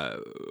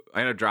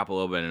drop a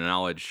little bit of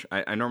knowledge.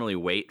 I normally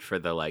wait for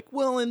the like,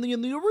 well, in the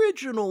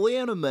original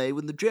anime,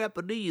 when the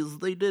Japanese,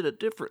 they did it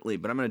differently,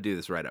 but I'm gonna do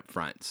this right up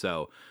front.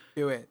 So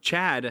Do it.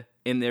 Chad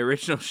in the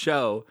original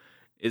show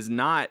is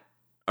not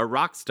a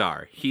rock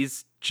star.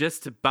 He's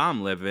just a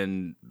bum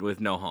living with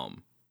no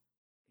home.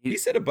 He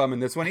said a bum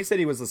in this one. He said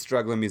he was a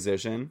struggling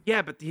musician.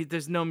 Yeah, but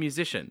there's no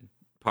musician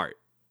part.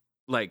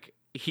 Like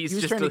He he's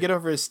was just trying to get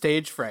over his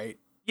stage fright.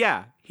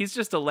 Yeah, he's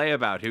just a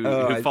layabout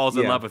who falls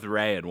in love with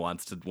Ray and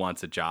wants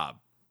a job.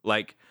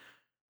 Like,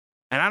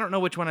 and I don't know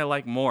which one I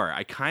like more.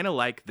 I kind of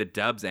like the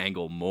Dubs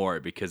angle more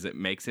because it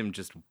makes him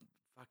just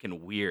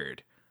fucking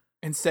weird.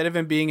 Instead of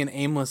him being an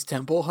aimless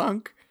temple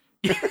hunk.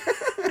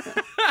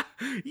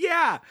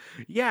 Yeah,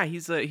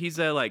 he's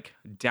a like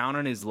down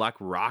on his luck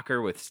rocker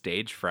with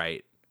stage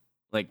fright.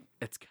 Like,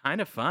 it's kind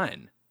of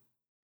fun.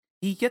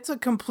 He gets a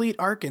complete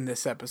arc in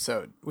this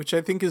episode, which I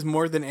think is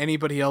more than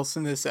anybody else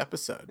in this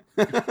episode.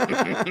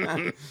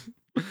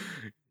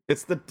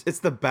 It's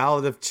the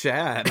Ballad of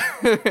Chad.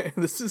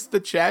 This is the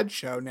Chad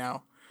show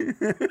now.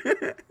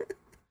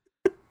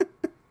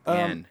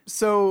 Man.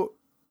 So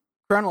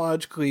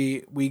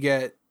chronologically, we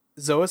get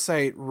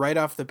Zoocyte right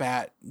off the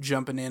bat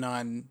jumping in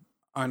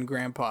on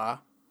Grandpa,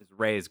 It's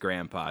Ray's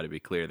grandpa, to be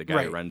clear, the guy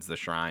Right. who runs the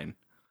shrine.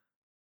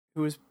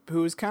 who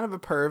was kind of a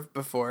perv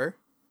before.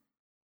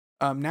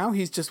 Now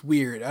he's just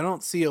weird. I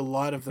don't see a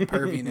lot of the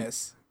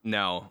perviness.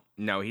 No,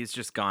 he's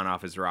just gone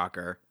off his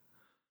rocker.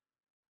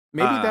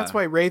 Maybe that's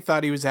why Ray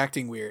thought he was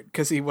acting weird,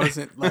 because he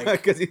wasn't like.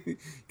 Because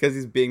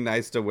he's being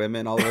nice to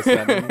women all of a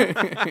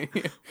sudden.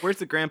 Where's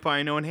the grandpa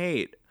I know and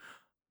hate?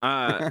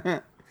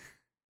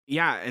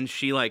 Yeah, and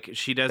she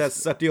does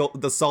That's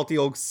the salty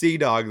old sea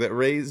dog that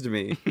raised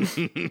me.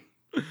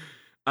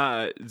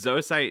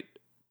 Zoocyte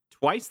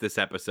twice this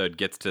episode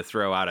gets to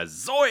throw out a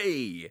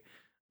Zoe,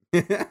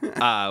 which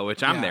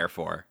I'm Yeah. there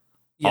for.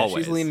 Yeah,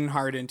 Always. she's leaning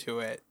hard into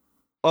it.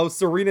 Oh,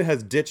 Serena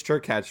has ditched her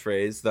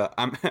catchphrase.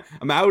 I'm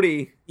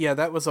outie. Yeah,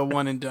 that was a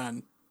one and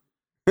done.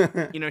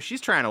 You know,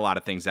 she's trying a lot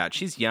of things out.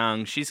 She's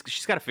young. She's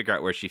got to figure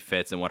out where she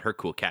fits and what her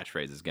cool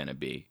catchphrase is going to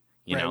be.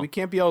 You Right, know, we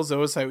can't be all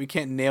Zoocyte. We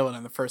can't nail it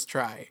on the first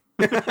try.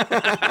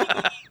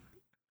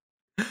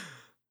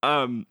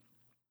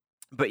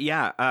 But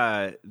yeah,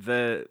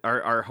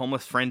 our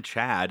homeless friend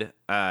Chad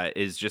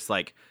is just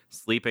like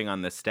sleeping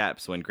on the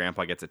steps when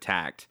Grandpa gets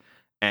attacked,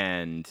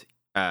 and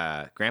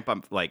Grandpa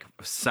like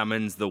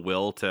summons the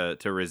will to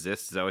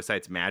resist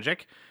Zoocyte's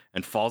magic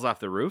and falls off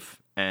the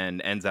roof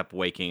and ends up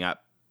waking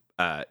up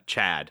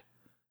Chad,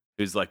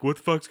 who's like, "What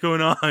the fuck's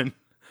going on?"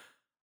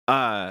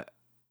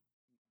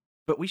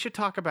 But we should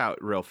talk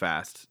about real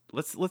fast.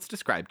 Let's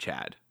describe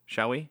Chad,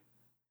 shall we?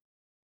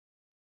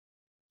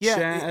 Yeah,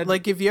 Chad-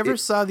 like if you ever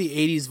saw the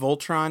 80s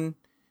Voltron,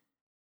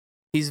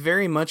 he's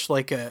very much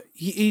like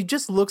he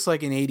just looks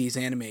like an 80s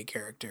anime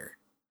character.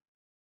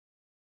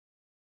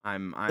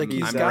 I'm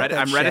he's got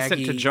that reticent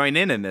to shaggy- join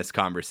in this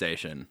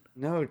conversation.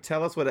 No,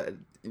 tell us what.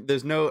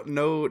 There's no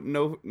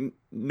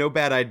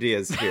bad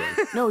ideas here.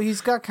 No,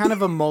 he's got kind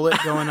of a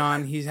mullet going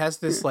on. He has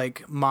this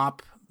like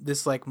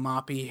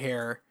moppy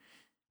hair,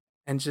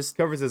 and just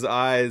Covers his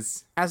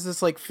eyes. has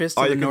this like fist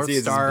All of the you can North see is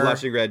his Star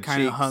blushing red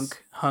kind of cheeks.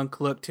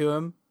 hunk look to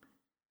him.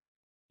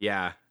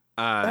 Yeah,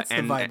 That's the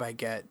and vibe I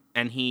get.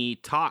 and he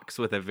talks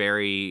with a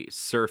very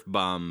surf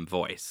bum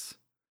voice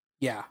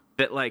Yeah,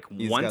 that like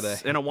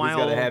once in a while.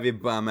 He's got a heavy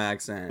bum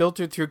accent.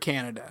 filtered through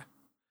Canada.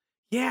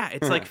 Yeah,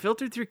 it's like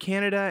filtered through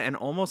Canada and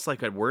almost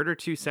like a word or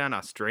two sound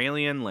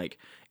Australian. Like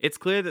it's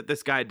clear that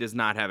this guy does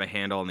not have a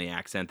handle on the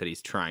accent that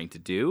he's trying to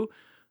do,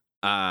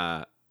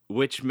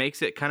 which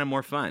makes it kind of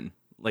more fun.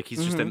 Like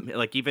he's just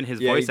like even his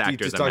voice he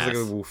actor's just a talks mess.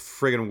 like a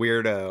friggin'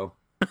 weirdo.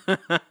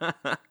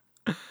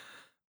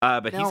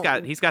 But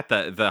Now- he's got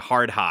the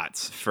hard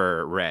hots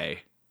for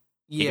Ray.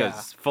 He Yeah.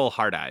 goes full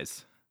hard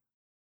eyes.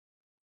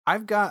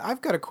 I've got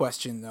a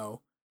question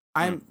though.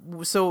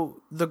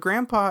 So the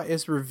grandpa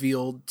is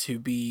revealed to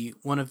be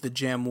one of the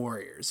gem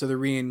warriors, so the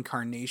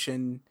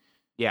reincarnation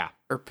Yeah.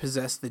 or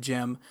possess the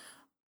gem.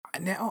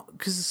 Now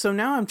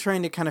I'm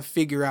trying to kind of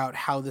figure out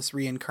how this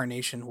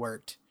reincarnation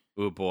worked.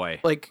 Oh boy.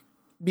 Like,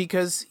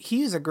 because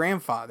he's a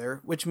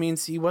grandfather, which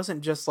means he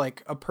wasn't just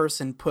like a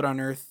person put on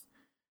Earth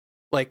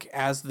like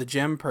as the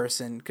gem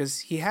person, because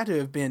he had to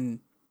have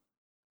been,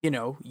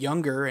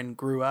 younger and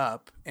grew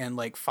up and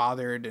like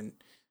fathered and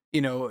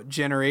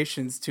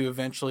generations to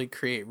eventually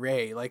create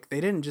Rey. Like,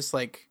 they didn't just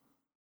like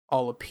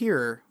all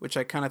appear, which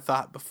I kind of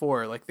thought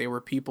before, like they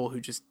were people who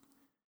just,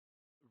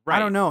 Right. I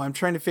don't know. I'm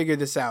trying to figure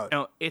this out.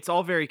 No, it's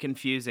all very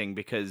confusing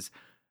because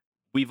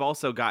we've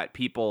also got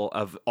people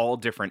of all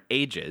different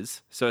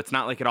ages. So it's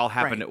not like it all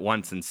happened Right. at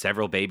once and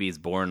several babies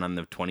born on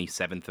the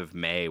 27th of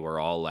May were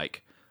all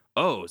like,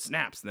 oh,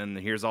 snaps. Then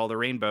here's all the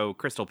rainbow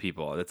crystal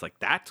people. It's like,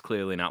 that's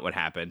clearly not what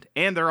happened.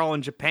 And they're all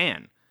in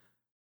Japan.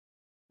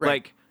 Right.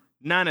 Like,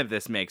 none of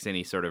this makes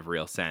any sort of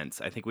real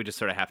sense. I think we just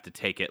sort of have to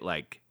take it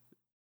like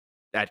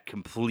at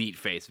complete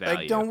face value.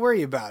 Like, don't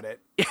worry about it.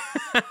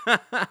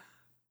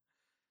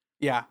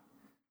 Yeah.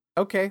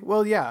 Okay.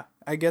 Well, yeah.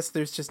 I guess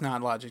there's just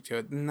not logic to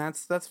it, and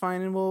that's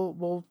fine. And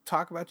we'll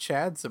talk about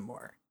Chad some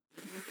more.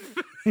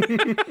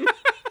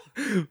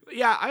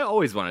 Yeah, I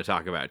always want to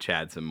talk about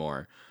Chad some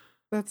more.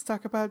 Let's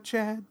talk about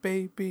Chad,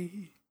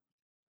 baby.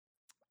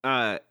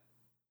 All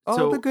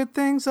All the good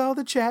things, all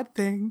the Chad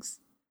things.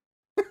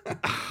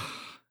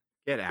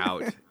 Get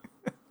out.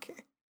 Okay.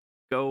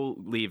 Go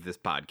leave this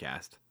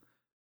podcast.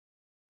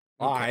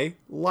 I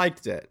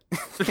liked it.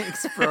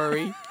 Thanks,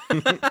 Rory.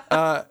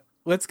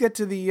 Let's get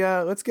to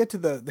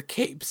the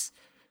capes.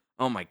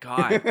 Oh my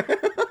god.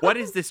 What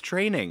is this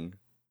training?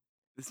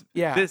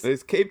 Yeah.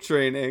 There's cape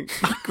training.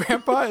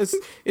 Grandpa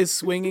is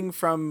swinging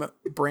from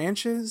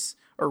branches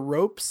or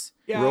ropes.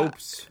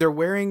 Ropes. They're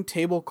wearing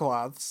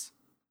tablecloths,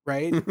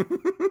 right?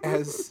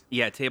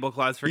 Yeah,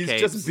 tablecloths for He's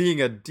capes. just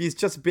being a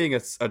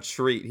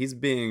treat. He's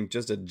being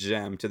just a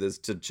gem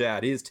to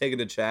Chad. He's taken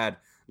to Chad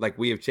like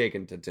we have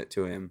taken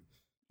to him.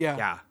 Yeah.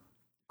 Yeah.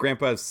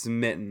 Grandpa's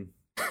smitten.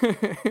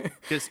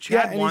 Because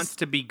Yeah, Chad and wants he's-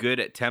 to be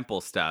good at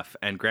temple stuff,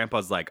 and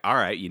Grandpa's like, all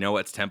right, you know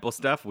what's temple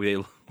stuff?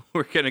 We're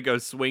going to go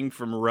swing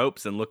from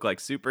ropes and look like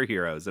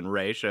superheroes. And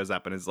Ray shows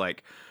up and is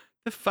like,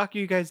 the fuck are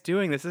you guys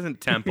doing? This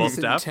isn't temple This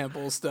isn't stuff.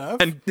 Temple stuff.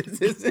 And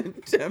This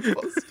isn't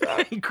temple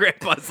stuff.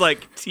 Grandpa's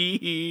like,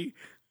 tee.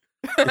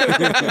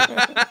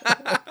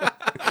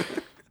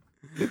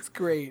 It's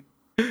great.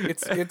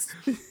 It's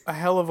a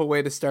hell of a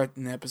way to start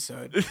an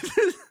episode.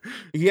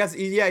 He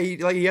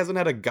hasn't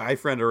had a guy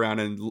friend around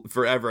in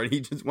forever, and he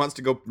just wants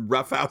to go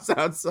roughhouse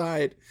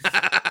outside.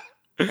 I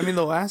mean,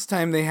 the last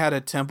time they had a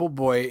temple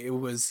boy, it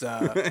was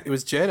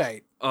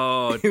Jedi,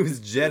 Oh, He was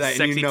Jedi, and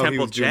Sexy he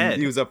temple was Jed.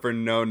 he was up for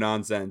no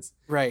nonsense.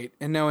 right?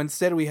 And now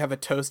instead we have a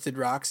toasted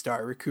rock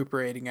star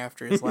recuperating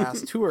after his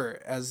last tour,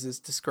 as is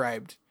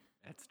described.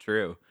 that's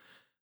true.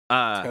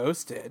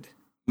 Toasted.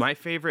 My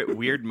favorite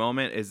weird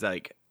moment is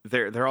like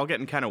they're all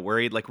getting kind of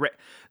worried. Like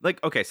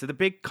okay, so the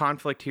big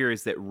conflict here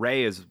is that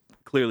Rey is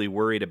clearly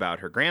worried about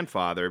her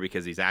grandfather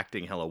because he's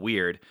acting hella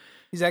weird,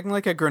 He's acting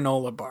like a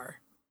granola bar.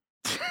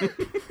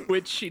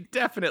 which she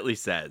definitely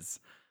says.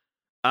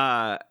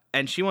 And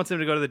she wants him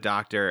to go to the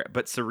doctor,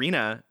 but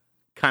Serena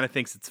kind of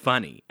thinks it's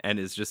funny and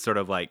is just sort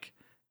of like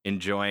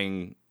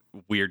enjoying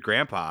weird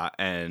grandpa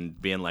and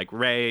being like,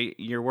 Rey,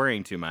 you're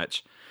worrying too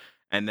much.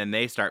 And then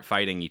they start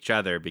fighting each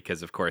other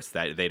because, of course,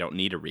 that they don't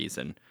need a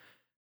reason.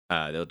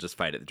 They'll just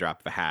fight at the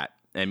drop of a hat.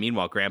 And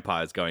meanwhile,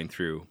 grandpa is going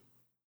through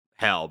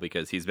hell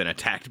because he's been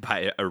attacked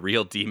by a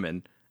real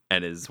demon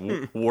and is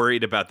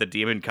worried about the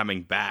demon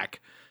coming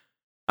back.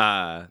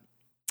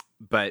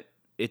 But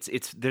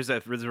there's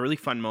a really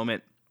fun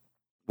moment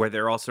where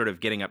they're all sort of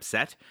getting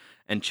upset,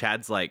 and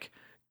Chad's like,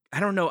 I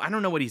don't know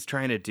what he's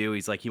trying to do.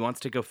 He's like, he wants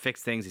to go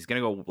fix things. He's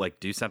gonna go like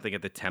do something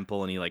at the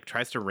temple, and he like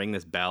tries to ring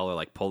this bell or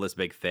like pull this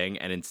big thing,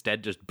 and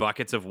instead just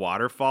buckets of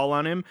water fall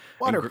on him.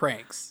 Water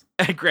pranks.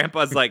 And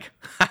Grandpa's like,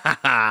 ha ha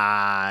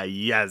ha,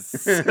 yes.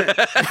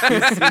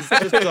 He's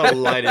just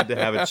delighted to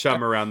have a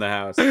chum around the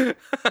house.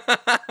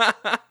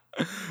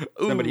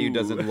 Somebody who Ooh.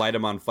 doesn't light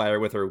him on fire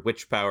with her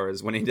witch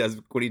powers when he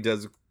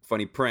does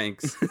funny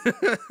pranks.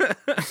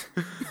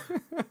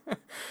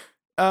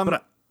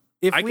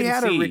 If I we can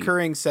had see- a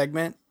recurring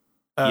segment,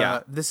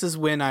 Yeah. this is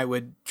when I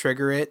would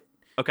trigger it.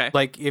 Okay.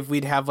 Like if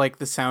we'd have like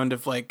the sound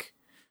of like,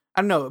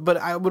 I don't know, but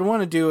I would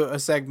want to do a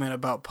segment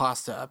about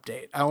pasta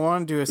update. I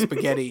want to do a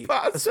spaghetti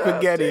Pasta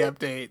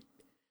update.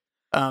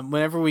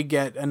 Whenever we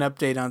get an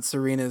update on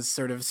Serena's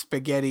sort of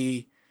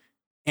spaghetti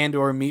and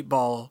or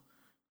meatball,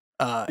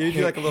 You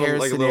do like a hair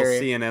little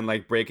scenario. CNN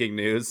like breaking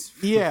news.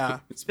 Yeah.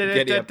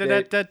 Spaghetti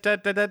update.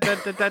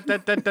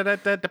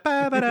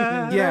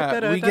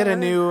 Yeah,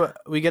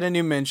 we get a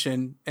new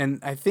mention, and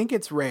I think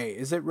it's Ray.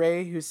 Is it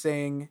Ray who's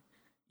saying,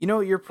 you know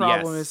what your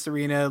problem Yes. is,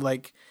 Serena?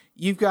 Like,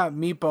 you've got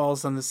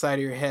meatballs on the side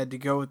of your head to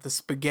go with the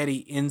spaghetti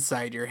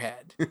inside your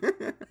head.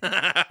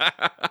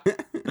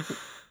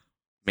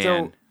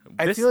 Man,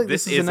 I feel like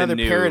this is another a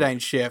new paradigm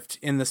shift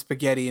in the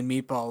spaghetti and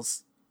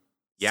meatballs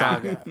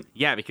saga.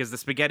 Yeah, because the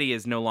spaghetti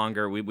is no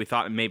longer. We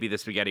thought maybe the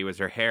spaghetti was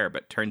her hair,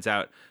 but turns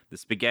out the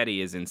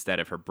spaghetti is instead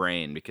of her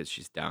brain because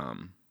she's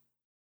dumb.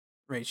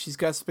 Right, she's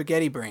got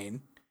spaghetti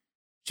brain.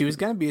 She was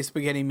gonna be a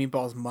spaghetti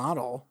meatballs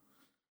model,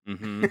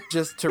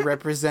 just to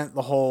represent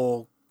the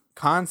whole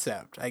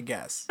concept, I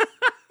guess.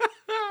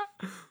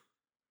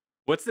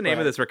 What's the name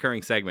of this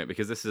recurring segment?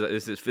 Because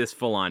this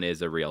full on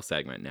is a real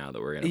segment now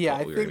that we're gonna. Yeah,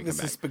 I think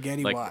this is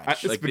Spaghetti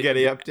Watch.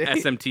 Spaghetti update.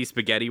 SMT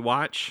Spaghetti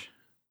Watch,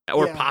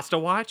 or Pasta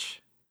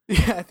Watch.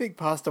 Yeah, I think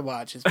Pasta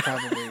Watch is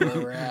probably where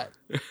we're at.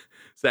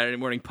 Saturday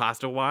morning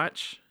Pasta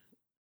Watch.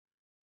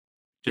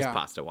 Just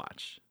Pasta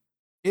Watch.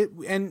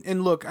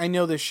 And look, I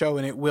know this show,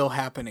 and it will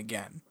happen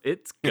again.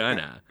 It's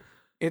gonna.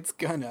 It's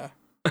gonna.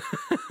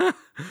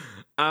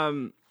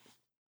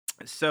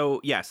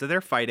 So they're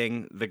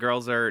fighting. The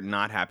girls are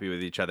not happy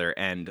with each other,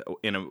 and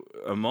in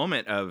a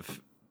moment of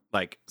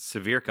like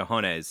severe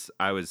cojones,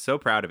 I was so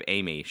proud of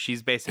Amy.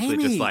 She's basically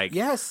just like,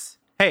 yes,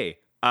 hey,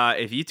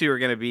 if you two are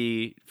gonna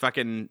be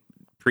fucking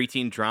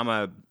preteen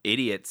drama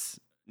idiots,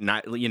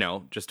 not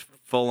just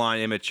full on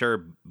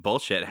immature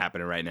bullshit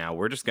happening right now,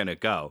 we're just gonna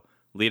go.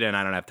 Lita and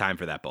I don't have time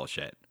for that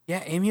bullshit.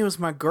 Yeah, Amy was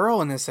my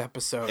girl in this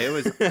episode. It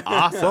was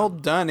awesome. Well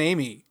done,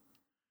 Amy.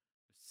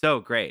 So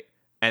great.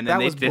 And then that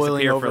they was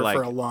boiling disappear over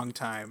for a long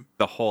time.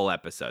 The whole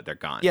episode, they're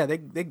gone. Yeah, they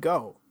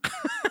go.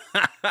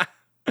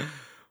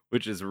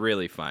 Which is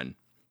really fun.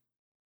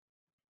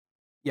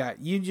 Yeah,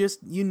 you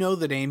know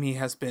that Amy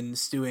has been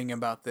stewing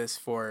about this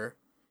for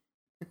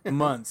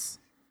months.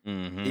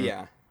 Mm-hmm.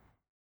 Yeah.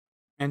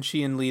 And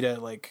she and Lita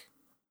like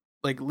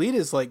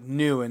Lita's like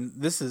new, and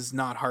this is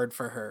not hard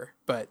for her,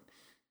 but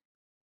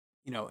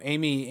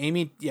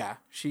Amy, yeah,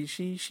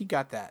 she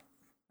got that.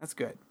 That's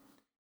good.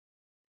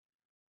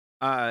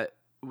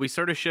 We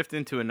sort of shift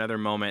into another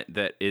moment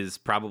that is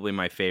probably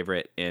my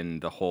favorite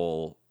in the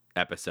whole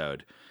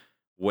episode,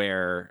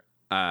 where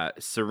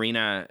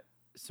Serena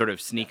sort of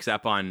sneaks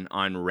up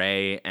on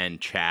Ray and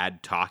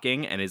Chad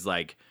talking and is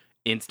like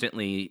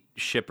instantly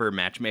shipper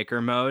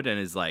matchmaker mode and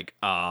is like,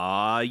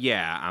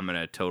 yeah, I'm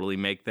gonna totally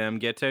make them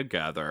get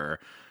together.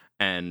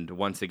 And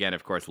once again,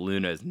 of course,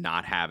 Luna is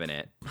not having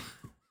it.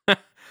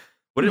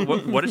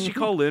 What does she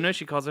call Luna?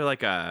 She calls her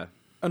like an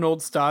old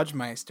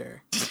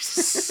Stodgemeister.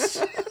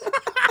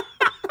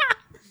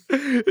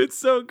 It's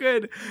so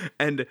good.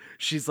 And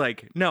she's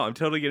like, no, I'm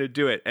totally going to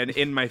do it. And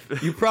in my...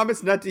 You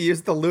promised not to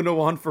use the Luna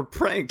wand for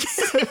pranks.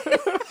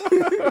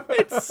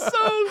 It's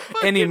so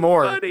fucking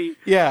Anymore. funny.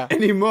 Yeah.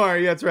 Anymore.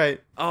 Yeah, that's right.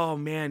 Oh,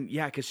 man.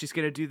 Yeah, because she's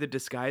going to do the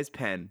disguise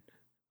pen.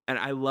 And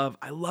I love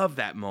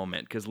that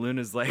moment because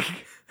Luna's like...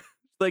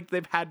 like,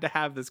 they've had to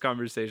have this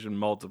conversation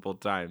multiple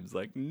times.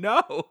 Like,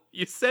 no,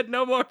 you said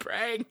no more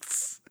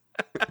pranks.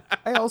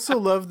 I also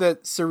love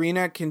that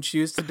Serena can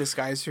choose to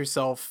disguise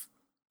herself.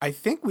 I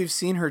think we've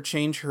seen her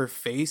change her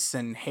face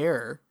and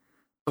hair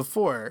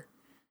before,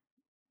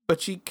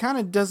 but she kind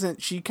of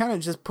doesn't. She kind of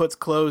just puts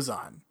clothes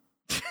on.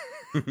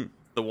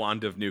 The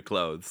wand of new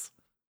clothes.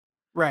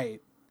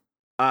 Right.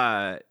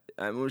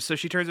 So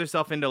she turns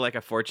herself into like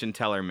a fortune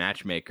teller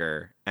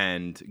matchmaker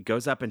and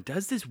goes up and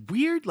does this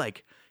weird,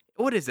 like,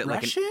 what is it?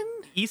 Russian? Like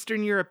an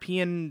Eastern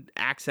European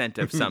accent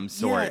of some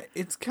sort. Yeah,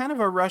 it's kind of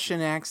a Russian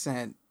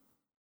accent.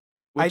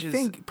 I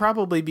think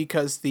probably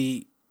because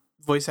the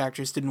voice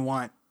actress didn't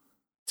want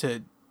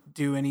to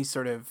do any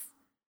sort of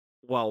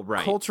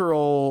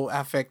cultural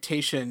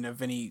affectation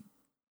of any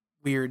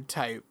weird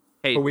type.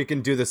 Hey, but we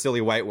can do the silly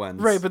white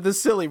ones. Right, but the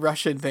silly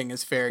Russian thing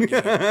is fair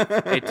game.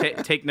 Hey,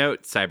 take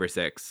note, Cyber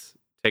 6.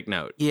 Take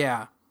note.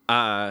 Yeah.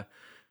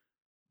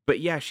 But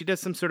yeah, she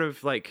does some sort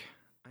of like,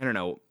 I don't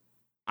know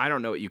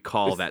what you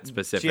call that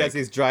specific. She has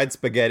these dried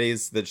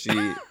spaghettis that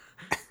she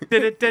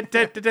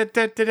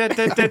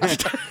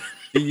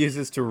he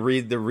uses to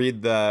read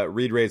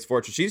Ray's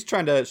fortune. She's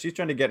trying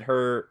to get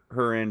her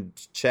and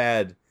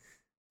Chad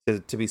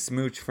to be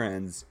smooch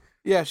friends.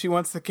 Yeah, she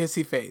wants the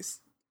kissy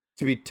face.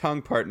 To be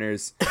tongue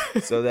partners,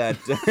 so that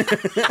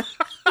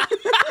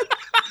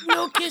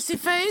no kissy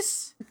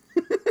face.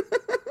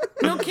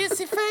 No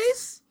kissy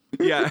face.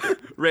 Yeah,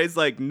 Ray's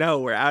like, no,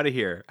 we're out of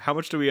here. How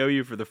much do we owe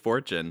you for the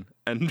fortune?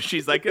 And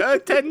she's like,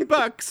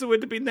 $10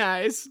 would be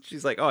nice.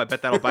 She's like, oh, I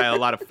bet that'll buy a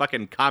lot of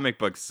fucking comic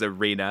books,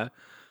 Serena.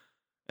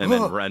 And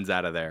then runs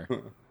out of there.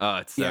 Oh,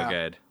 it's so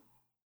good.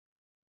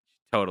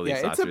 Totally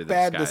saw through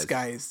the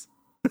disguise.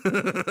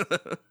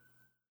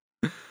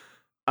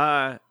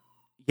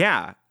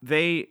 Yeah,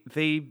 they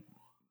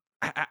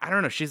I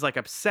don't know, she's like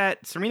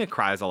upset. Serena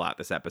cries a lot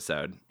this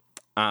episode.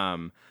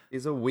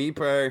 He's a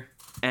weeper.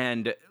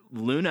 And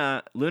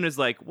Luna's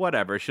like,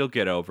 whatever, she'll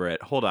get over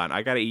it. Hold on,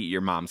 I gotta eat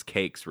your mom's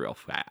cakes real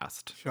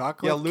fast.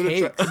 Chocolate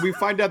cake. We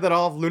find out that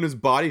all of Luna's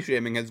body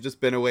shaming has just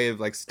been a way of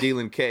like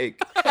stealing cake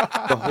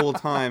the whole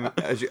time.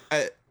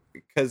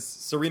 Because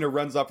Serena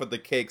runs off with the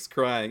cakes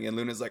crying, and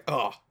Luna's like,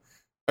 oh,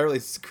 I really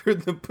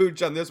screwed the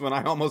pooch on this one.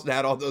 I almost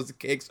had all those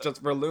cakes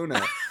just for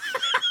Luna.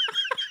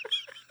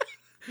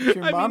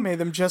 Your I mom mean- made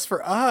them just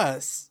for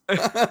us.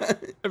 I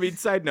mean,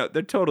 side note,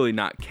 they're totally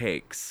not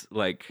cakes.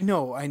 Like,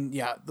 No,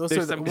 those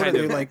There's are the, some what are kind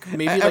they of- like?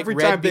 Maybe Every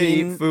like red time they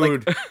bean, eat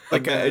food,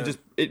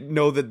 like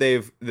know that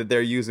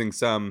they're using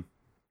some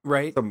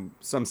right?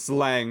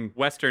 slang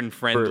Western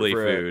friendly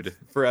for food.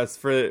 for us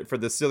for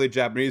the silly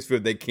Japanese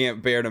food they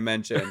can't bear to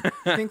mention.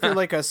 I think they're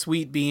like a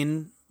sweet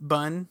bean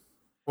bun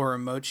or a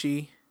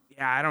mochi.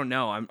 Yeah, I don't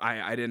know.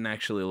 I didn't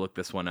actually look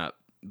this one up,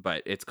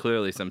 but it's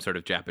clearly some sort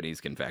of Japanese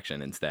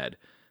confection instead,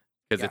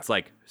 because Yeah. it's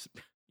like,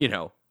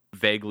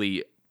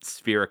 vaguely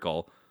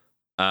spherical.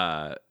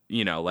 Like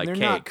They're cakes.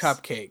 not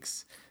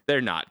cupcakes.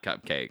 They're not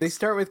cupcakes. They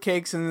start with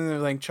cakes and then they're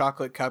like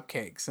chocolate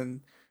cupcakes,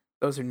 and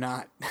those are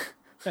not.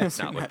 That's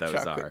those not what those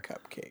chocolate are.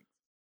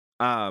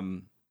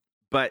 Cupcakes.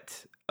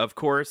 But of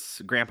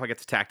course, Grandpa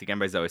gets attacked again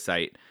by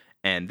Zoisite,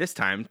 and this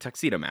time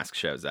Tuxedo Mask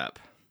shows up,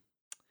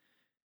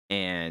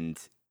 and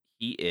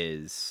he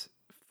is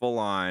full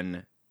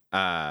on,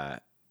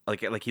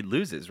 like he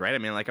loses, right? I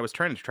mean, like I was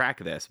trying to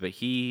track this, but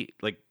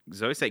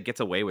Zoisite gets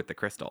away with the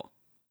crystal.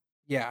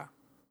 Yeah,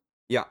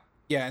 Yeah.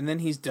 yeah, and then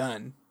he's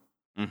done.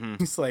 Mm-hmm.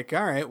 He's like,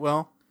 all right,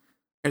 well,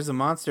 there's a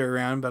monster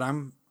around, but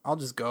I'll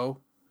just go.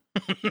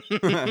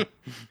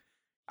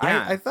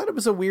 Yeah. I thought it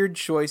was a weird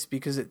choice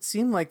because it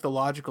seemed like the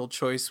logical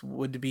choice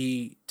would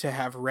be to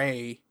have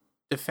Rey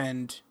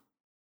defend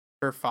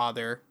her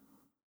father,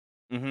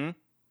 Mm-hmm.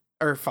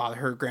 or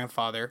her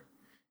grandfather.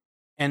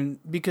 And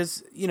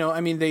because,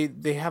 I mean,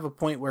 they have a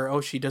point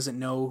where, she doesn't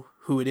know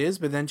who it is,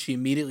 but then she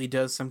immediately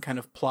does some kind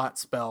of plot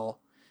spell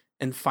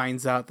and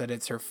finds out that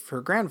it's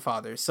her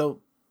grandfather. So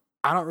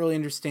I don't really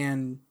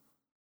understand.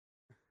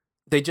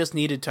 They just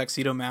needed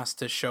Tuxedo Mask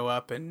to show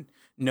up and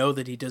know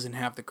that he doesn't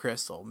have the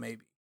crystal,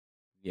 maybe.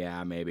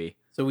 Yeah, maybe.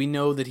 So we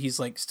know that he's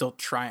like still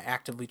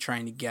actively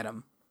trying to get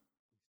him.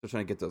 Still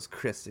trying to get those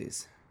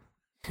Chrissies.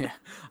 Yeah,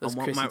 those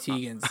want Chrissy my-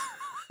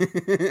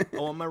 Teigens. I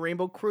want my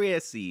rainbow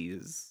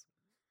Chrissies.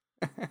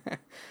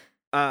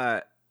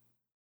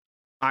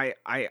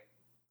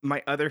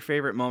 My other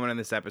favorite moment in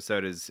this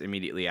episode is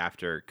immediately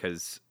after,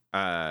 because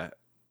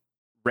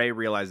Rey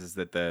realizes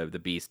that the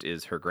beast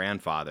is her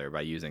grandfather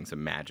by using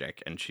some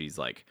magic, and she's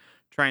like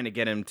trying to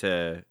get him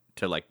to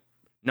like,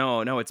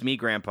 no, it's me,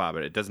 Grandpa,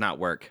 but it does not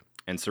work.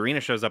 And Serena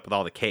shows up with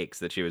all the cakes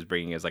that she was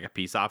bringing as like a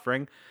peace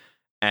offering,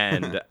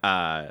 and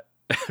and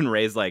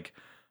Rey's like,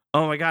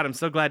 oh my God, I'm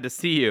so glad to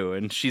see you.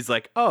 And she's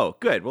like, oh,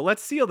 good. Well,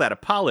 let's seal that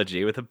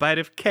apology with a bite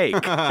of cake.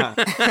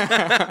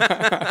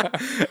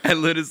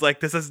 And Luna's like,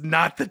 this is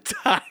not the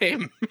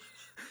time.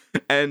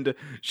 And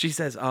she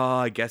says, oh,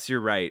 I guess you're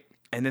right.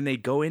 And then they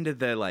go into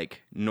the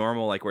like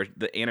normal, like where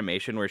the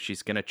animation where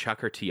she's going to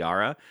chuck her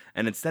tiara.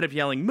 And instead of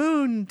yelling,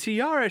 Moon,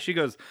 tiara, she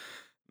goes,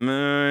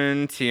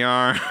 Moon,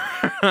 tiara.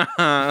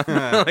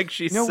 Like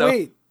she's No, so...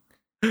 wait.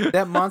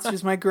 That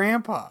monster's my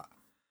grandpa.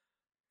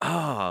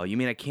 Oh, you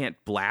mean I can't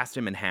blast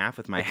him in half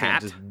with my I can't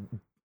hat? just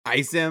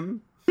ice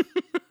him.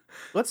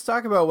 Let's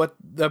talk about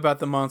about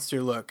the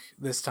monster look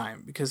this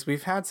time, because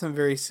we've had some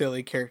very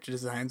silly character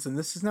designs, and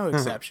this is no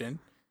exception.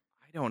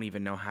 I don't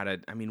even know how to.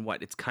 I mean,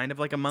 what? It's kind of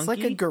like a It's monkey.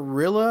 like a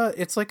gorilla.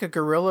 It's like a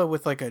gorilla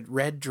with like a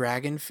red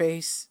dragon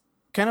face.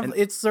 Kind of. And-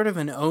 It's sort of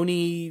an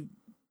oni,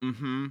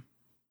 Mm-hmm.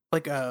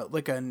 like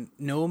a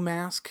no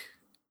mask.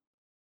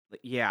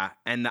 Yeah,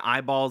 and the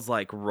eyeballs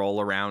like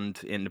roll around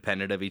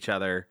independent of each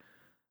other.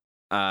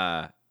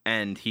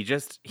 And he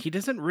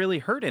doesn't really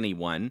hurt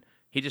anyone.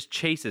 He just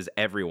chases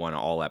everyone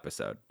all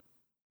episode.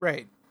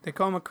 Right. They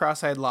call him a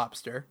cross-eyed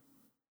lobster.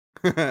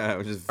 Which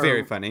is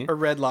very Or- funny. Or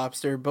red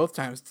lobster, both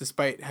times,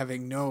 despite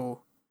having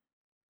no.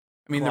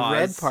 I mean, the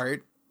red Claws.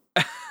 part.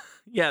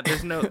 Yeah,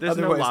 there's no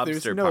Otherwise, lobster.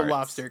 there's no parts.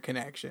 lobster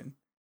connection.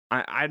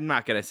 I'm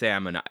not gonna say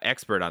I'm an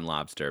expert on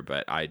lobster,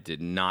 but I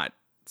did not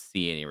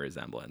see any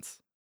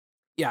resemblance.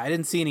 Yeah, I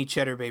didn't see any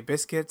Cheddar Bay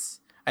biscuits.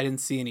 I didn't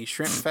see any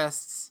shrimp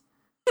fests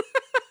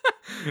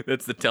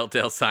That's the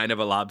telltale sign of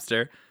a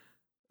lobster.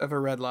 of a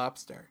red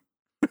lobster.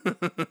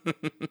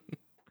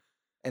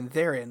 And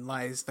therein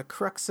lies the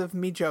crux of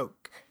me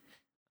joke.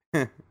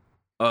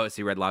 Oh,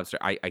 see, Red Lobster.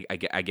 I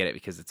get it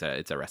because it's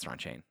a restaurant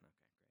chain.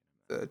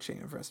 The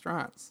chain of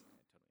restaurants.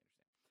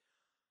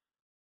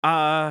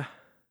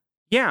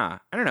 Yeah,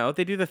 I don't know.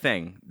 They do the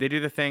thing.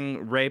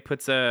 Rey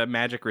puts a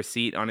magic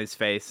receipt on his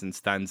face and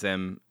stuns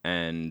him,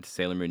 and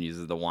Sailor Moon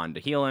uses the wand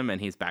to heal him,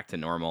 and he's back to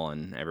normal,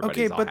 and everybody's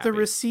Okay, all but the happy.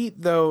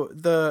 receipt though,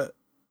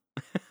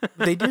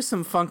 they do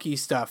some funky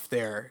stuff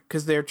there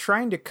because they're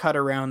trying to cut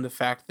around the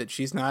fact that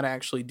she's not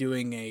actually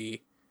doing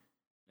a.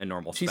 A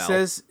normal She spell.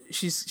 says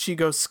she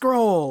goes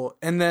scroll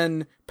and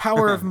then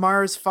power of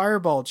Mars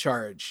fireball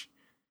charge,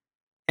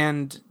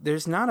 and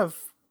there's not a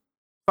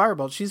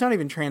fireball. She's not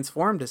even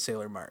transformed to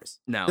Sailor Mars.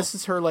 No. This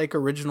is her like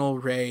original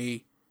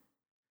Rey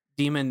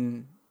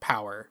demon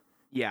power,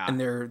 Yeah. and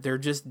they're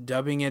just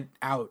dubbing it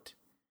out.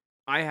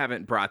 I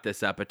haven't brought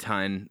this up a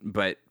ton,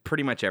 but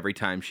pretty much every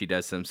time she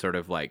does some sort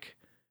of like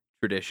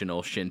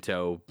traditional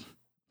Shinto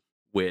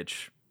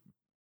witch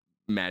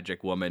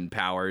magic woman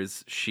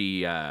powers,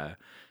 she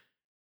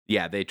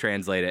they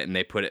translate it and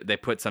they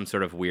put some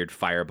sort of weird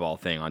fireball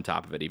thing on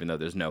top of it, even though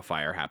there's no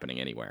fire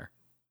happening anywhere.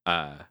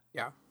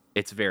 Yeah.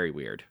 It's very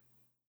weird.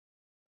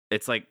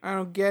 It's like I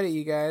don't get it,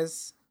 you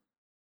guys.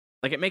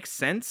 it makes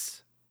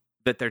sense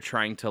that they're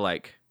trying to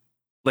like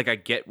I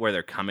get where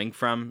they're coming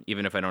from,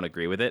 even if I don't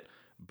agree with it,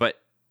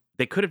 but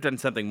they could have done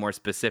something more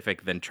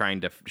specific than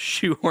trying to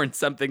shoehorn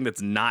something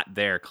that's not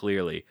there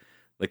clearly.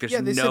 Like there's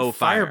Yeah, they no said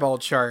fire. fireball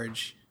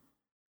charge.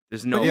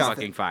 There's no yeah.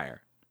 fucking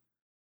fire.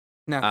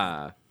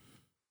 No.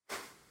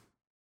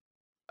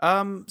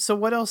 So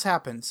what else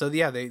happened? So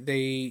yeah,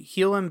 they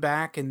heal him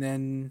back, and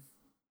then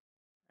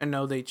I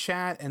know they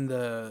chat, and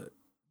the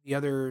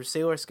other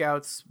Sailor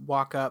Scouts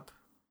walk up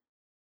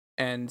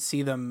and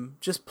see them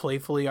just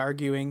playfully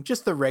arguing,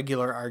 just the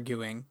regular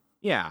arguing.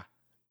 Yeah.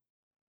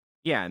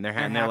 Yeah, and they're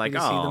And they're happy like, to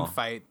see them oh,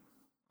 fight.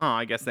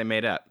 I guess they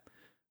made up.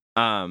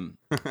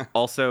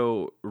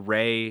 Also,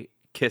 Ray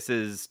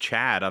kisses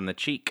Chad on the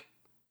cheek,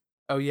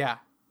 Oh yeah,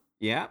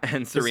 Yeah.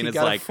 and 'cause he Serena's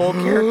got a like, full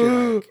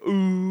character arc.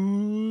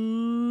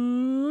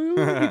 "Ooh,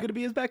 you're gonna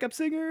be his backup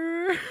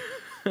singer."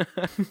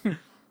 And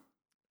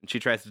she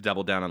tries to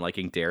double down on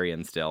liking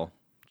Darian still.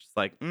 She's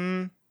like,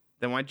 then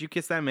why'd you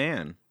kiss that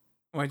man?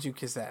 Why'd you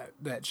kiss that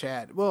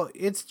Chad? Well,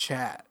 it's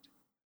Chad.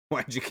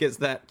 Why'd you kiss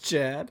that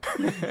Chad?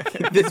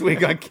 This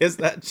week on Kiss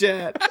That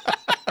Chad.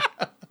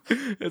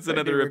 It's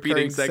another Maybe a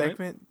repeating recurring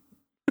segment.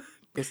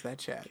 Kiss that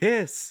Chad.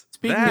 Kiss.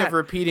 Speaking that of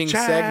repeating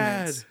Chad.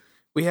 segments,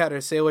 we had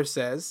our Sailor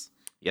Says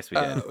Yes, we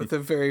did. with a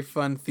very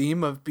fun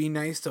theme of be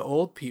nice to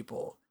old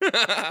people.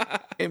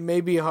 It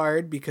may be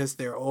hard because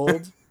they're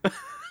old.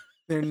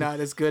 They're not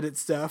as good at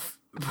stuff,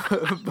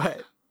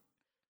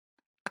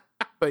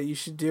 but you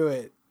should do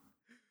it.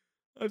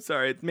 I'm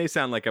sorry. It may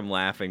sound like I'm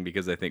laughing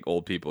because I think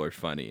old people are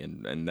funny,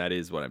 and that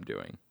is what I'm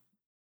doing.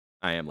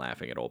 I am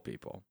laughing at old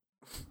people.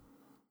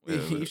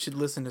 You should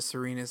listen to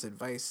Serena's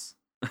advice.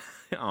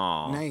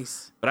 Aw.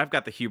 Nice. But I've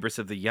got the hubris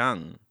of the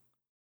young.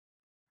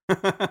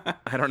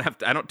 I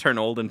don't turn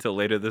old until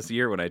later this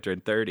year when I turn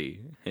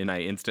 30, and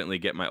I instantly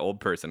get my old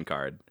person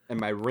card. And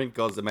my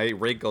wrinkles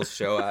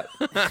show up.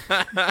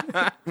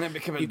 And I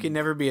become You can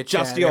never be a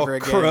Chad dusty ever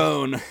old again.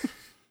 crone.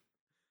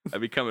 I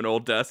become an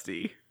old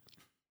Dusty.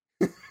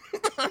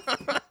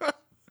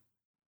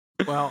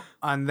 Well,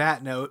 on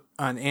that note,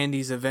 on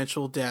Andy's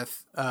eventual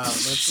death,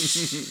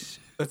 let's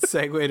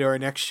segue to our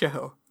next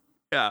show.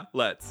 Yeah,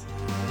 let's.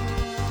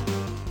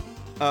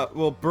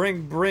 Well,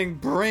 bring.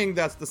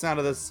 That's the sound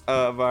of this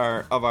of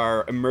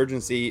our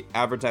emergency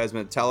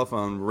advertisement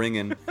telephone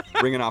ringing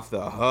off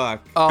the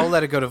hook. I'll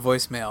let it go to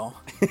voicemail.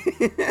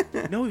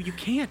 No, you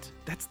can't.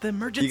 That's the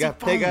emergency You got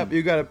to phone. pick up.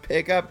 You got to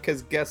pick up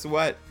because guess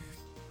what?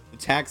 The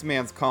tax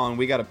man's calling.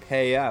 We got to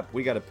pay up.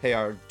 We got to pay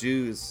our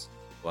dues.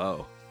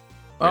 Whoa.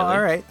 Oh, Really?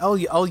 all right.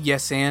 I'll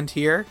yes and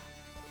here.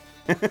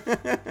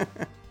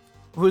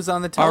 Who's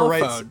on the All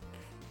telephone? right.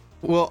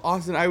 Well,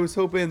 Austin, I was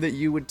hoping that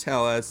you would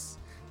tell us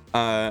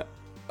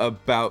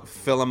about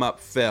Fill 'em Up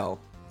Phil.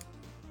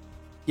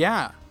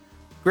 Yeah,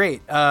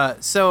 great.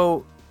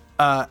 So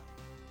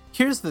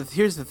here's the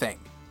thing.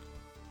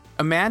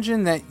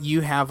 Imagine that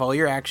you have all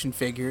your action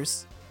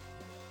figures,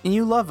 and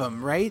you love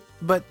them, right?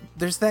 But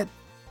there's that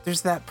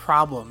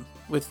problem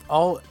with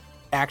all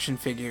action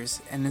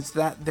figures, and it's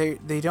that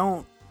they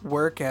don't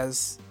work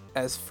as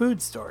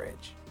food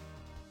storage.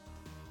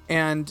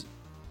 And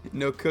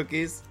No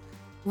cookies.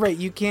 right,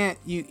 you can't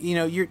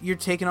you're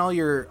taking all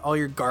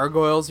your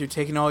gargoyles, you're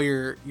taking all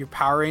your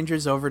Power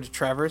Rangers over to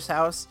Trevor's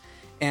house,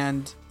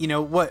 and you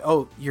know what?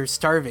 Oh, you're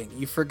starving.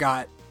 You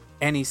forgot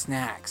any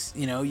snacks.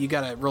 You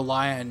gotta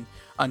rely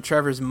on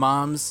Trevor's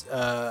mom's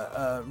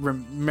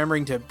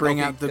remembering to bring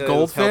Healthy- out the those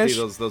goldfish,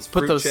 healthy, those put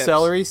fruit those chips.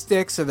 celery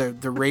sticks or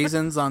the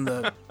raisins on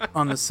the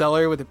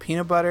celery with the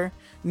peanut butter.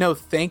 No,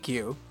 thank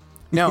you.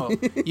 No,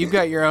 you've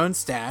got your own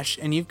stash,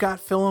 and you've got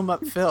Fill 'em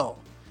Up Phil.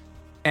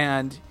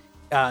 And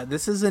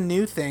this is a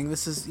new thing.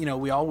 This is,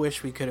 we all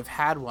wish we could have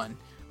had one.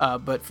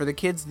 But for the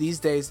kids these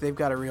days, they've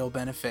got a real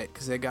benefit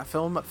because they got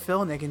Fill 'em Up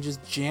Phil, and they can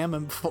just jam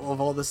him full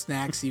of all the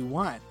snacks you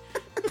want.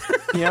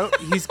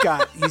 He's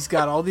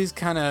got all these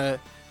kind of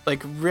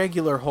like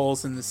regular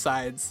holes in the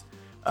sides,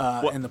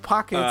 in the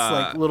pockets,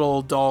 like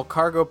little doll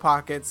cargo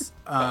pockets.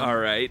 All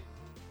right.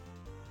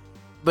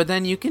 But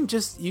then you can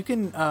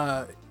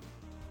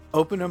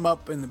open them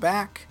up in the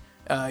back.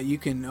 You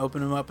can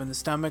open them up in the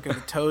stomach or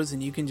the toes,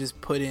 and you can just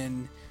put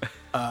in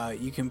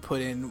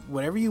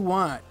whatever you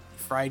want.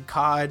 Fried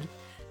cod.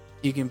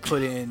 You can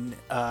put in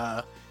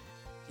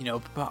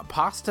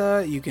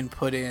pasta. You can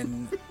put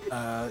in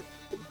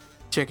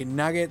chicken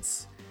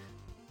nuggets.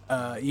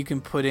 You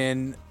can put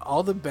in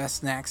all the best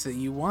snacks that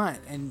you want,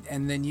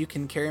 and then you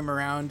can carry him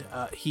around.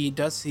 He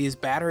is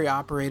battery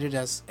operated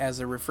as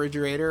a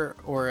refrigerator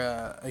or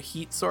a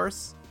heat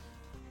source.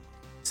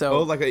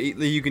 So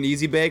You can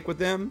easy bake with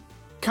them.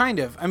 kind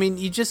of. I mean,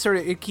 you just sort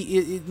of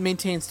it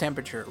maintains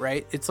temperature,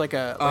 right? It's like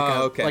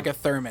okay. like a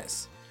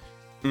thermos.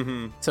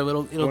 Mm-hmm. So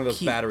it'll One of those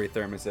keep, battery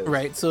thermoses.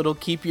 right. So it'll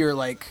keep your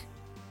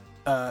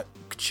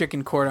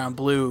chicken cordon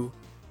bleu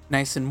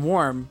nice and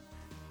warm,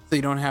 so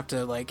you don't have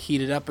to heat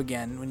it up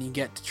again when you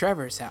get to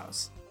Trevor's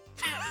house.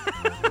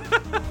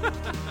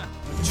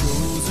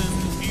 Chosen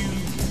few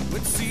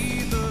would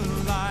see the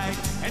light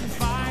and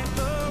find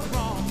the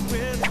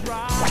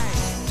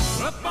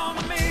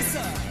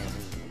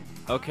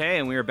Okay,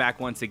 and we are back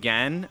once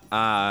again.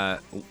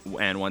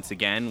 And once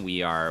again,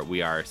 we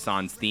are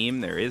Sans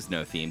theme. There is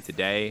no theme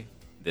today.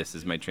 This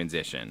is my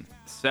transition.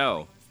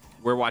 So,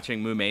 we're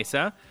watching Moo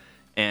Mesa,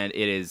 and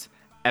it is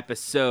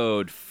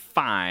episode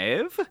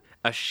 5,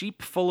 A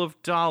Sheep Full of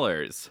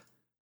Dollars.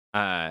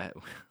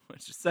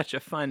 Which is such a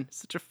fun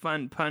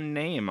pun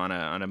name on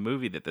a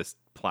movie that this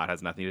plot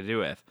has nothing to do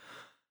with.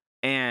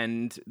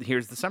 And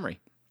here's the summary.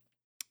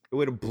 It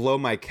would blow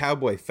my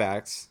cowboy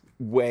facts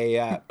way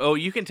up. Oh,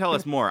 you can tell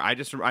us more.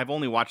 I've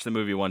only watched the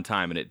movie one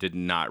time, and it did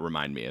not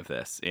remind me of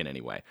this in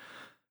any way.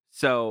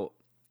 So,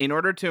 in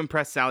order to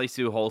impress Sally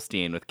Sue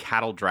Holstein with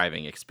cattle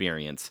driving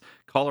experience,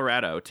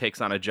 Colorado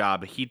takes on a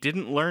job he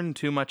didn't learn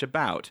too much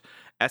about,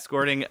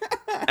 escorting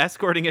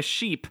a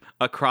sheep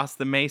across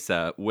the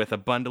mesa with a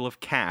bundle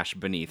of cash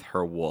beneath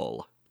her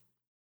wool.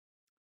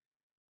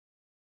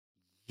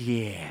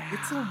 Yeah.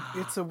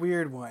 It's a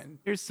weird one.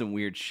 There's some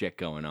weird shit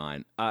going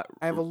on. I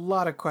have a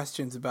lot of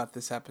questions about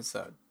this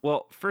episode.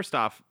 Well, first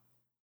off,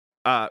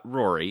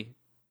 Rory,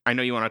 I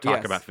know you want to talk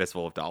Yes. about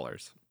Fistful of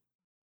Dollars.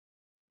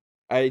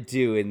 I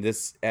do, and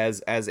this,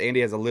 as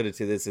Andy has alluded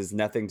to, this is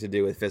nothing to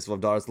do with Fistful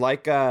of Dollars.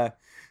 Like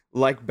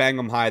Bang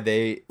 'Em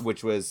High,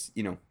 which was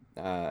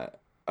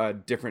a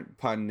different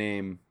pun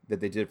name that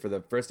they did for the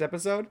first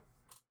episode.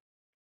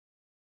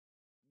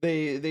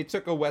 They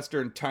took a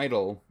Western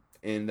title,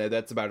 and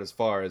that's about as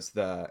far as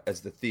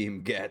the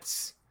theme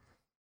gets.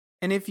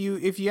 And if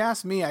you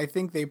ask me, I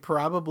think they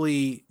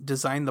probably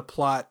designed the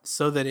plot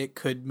so that it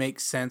could make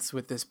sense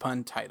with this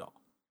pun title.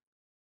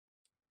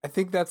 I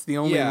think that's the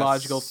only Yes.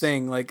 logical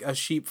thing, like a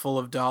sheep full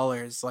of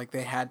dollars. Like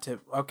they had to,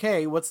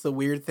 okay, what's the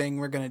weird thing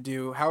we're going to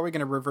do? How are we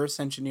going to reverse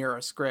engineer our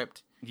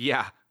script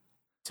Yeah.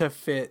 to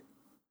fit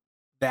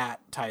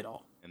that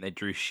title? And they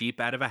drew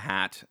sheep out of a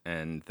hat,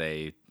 and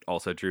they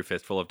also drew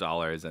Fistful of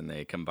Dollars, and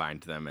they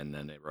combined them, and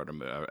then they wrote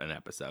an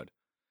episode.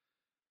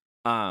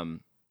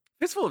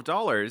 Fistful of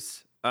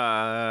Dollars,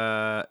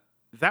 that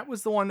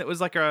was the one that was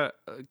like a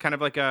kind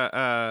of like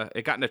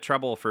it got into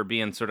trouble for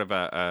being sort of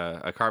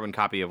a carbon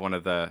copy of one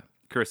of the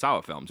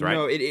Kurosawa films, right?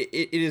 No, it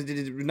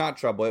is not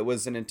trouble. It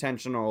was an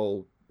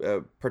intentional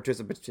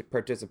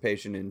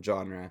participation in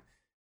genre.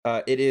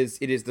 It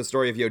is the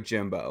story of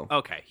Yojimbo.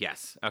 Okay,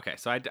 yes. Okay,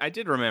 so I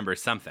did remember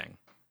something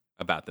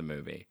about the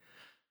movie.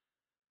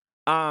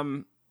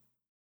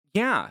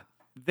 Yeah,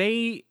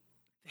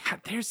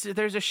 there's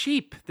a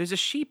sheep. There's a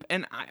sheep,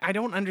 and I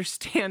don't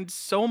understand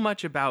so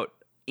much about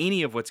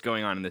any of what's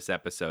going on in this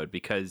episode,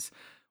 because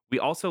we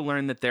also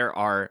learn that there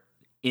are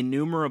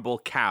innumerable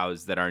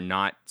cows that are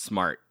not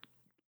smart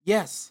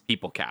Yes.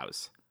 people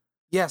cows.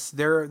 Yes,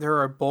 there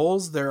are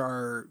bulls,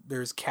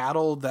 there's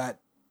cattle that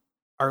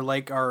are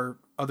like our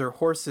other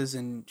horses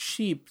and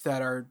sheep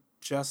that are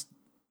just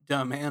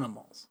dumb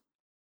animals.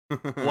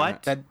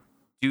 What That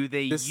do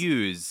they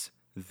use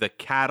the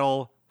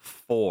cattle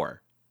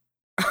for?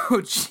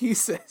 oh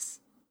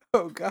Jesus.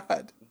 Oh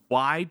God.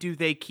 Why do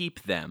they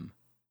keep them?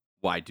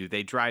 Why do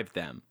they drive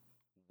them?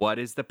 What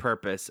is the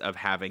purpose of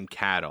having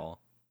cattle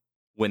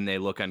when they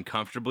look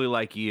uncomfortably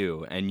like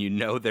you, and you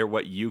know they're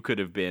what you could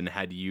have been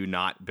had you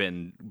not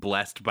been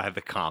blessed by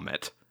the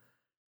comet?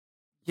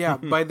 Yeah,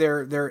 by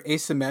their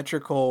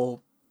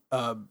asymmetrical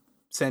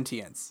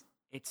sentience.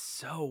 It's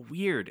so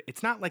weird.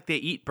 It's not like they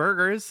eat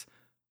burgers,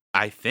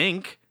 I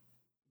think.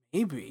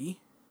 Maybe.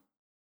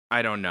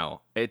 I don't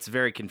know. It's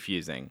very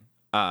confusing.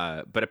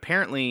 But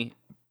apparently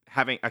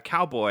having a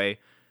cowboy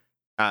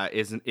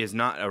is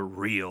not a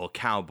real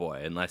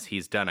cowboy unless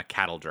he's done a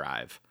cattle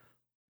drive.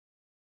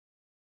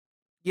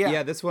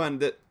 Yeah. This one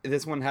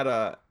had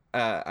a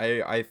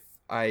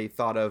I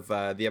thought of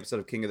the episode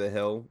of King of the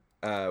Hill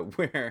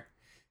where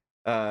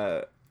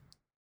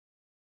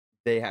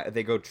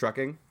they go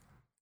trucking.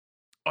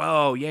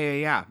 Oh,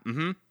 yeah.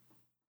 Mm-hmm.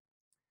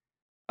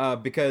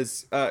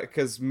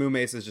 Because Moo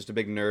Mesa is just a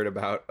big nerd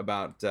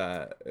about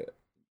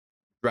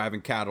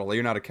driving cattle.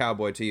 You're not a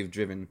cowboy till you've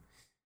driven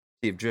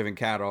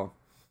cattle.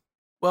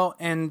 Well,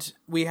 and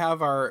we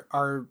have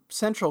our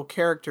central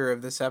character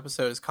of this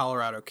episode is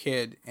Colorado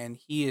Kid, and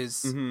he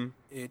is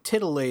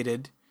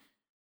titillated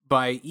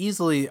by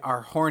easily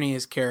our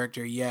horniest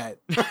character yet,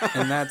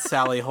 and that's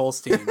Sally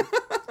Holstein.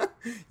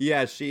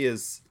 Yeah, she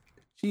is.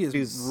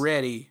 She's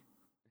ready.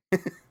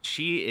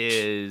 She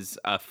is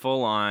a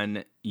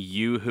full-on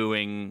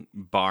yoo-hooing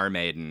bar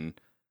maiden,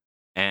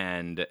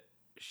 and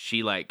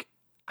she, like,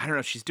 I don't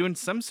know, she's doing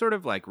some sort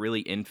of, like,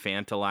 really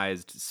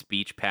infantilized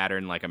speech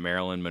pattern, like a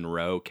Marilyn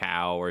Monroe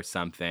cow or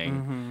something.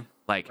 Mm-hmm.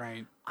 Like,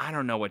 Right. I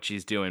don't know what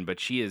she's doing, but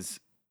she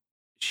is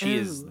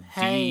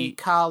Hey,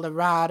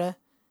 Colorado,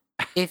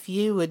 if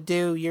you would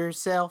do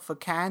yourself a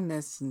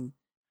kindness and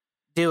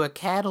do a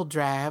cattle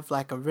drive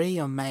like a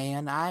real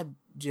man, I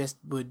just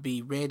would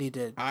be ready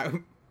to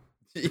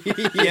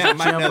Yeah,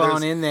 my jump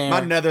on in there.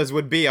 My nethers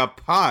would be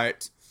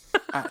apart.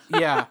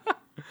 Yeah.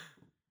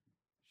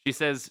 She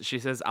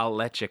says, I'll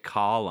let you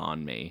call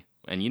on me.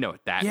 And you know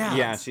what that Yeah. means.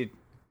 Yeah, she.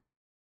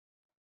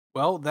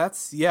 Well,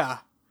 that's, yeah.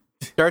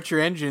 Start your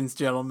engines,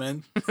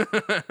 gentlemen.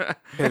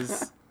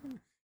 Because,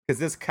 Because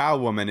this cow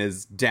woman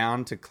is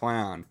down to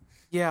clown.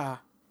 yeah.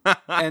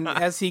 And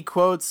as he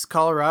quotes,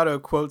 Colorado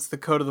quotes the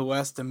Code of the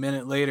West a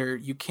minute later,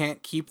 you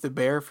can't keep the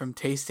bear from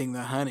tasting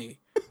the honey.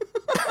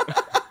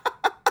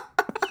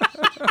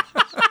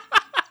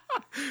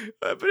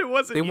 But it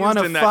wasn't They used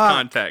wanna in that fuck.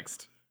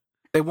 context.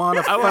 They want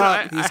to I fuck. wanna-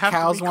 I These have to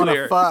cows be want to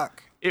clear.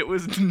 fuck. It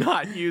was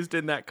not used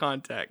in that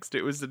context.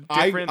 It was a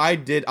different. I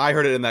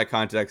heard it in that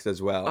context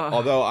as well.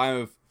 Although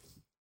I've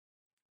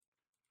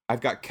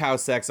got cow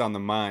sex on the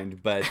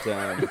mind, but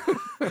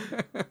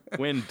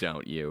When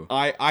don't you?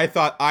 I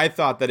thought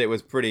that it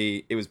was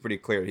pretty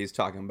clear he's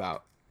talking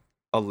about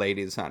a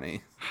lady's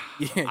honey.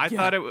 Yeah, I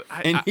thought it was.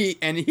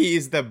 And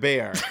he's the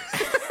bear.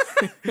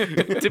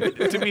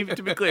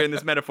 To be clear in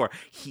this metaphor,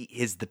 he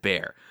is the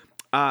bear.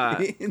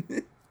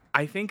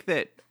 I think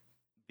that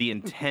the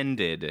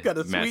intended Got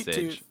a sweet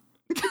message.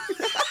 tooth.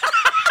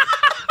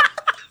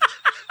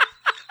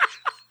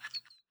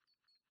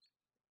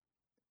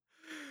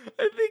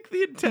 I think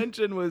the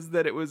intention was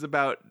that it was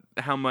about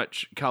how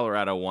much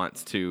Colorado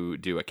wants to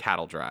do a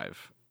cattle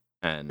drive,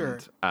 and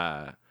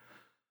Sure.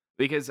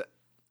 because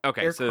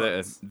okay, Air so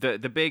quotes. the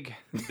big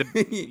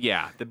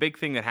the big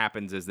thing that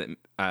happens is that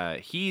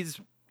he's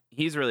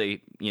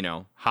really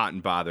hot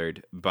and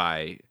bothered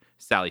by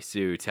Sally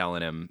Sue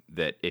telling him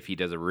that if he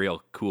does a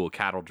real cool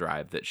cattle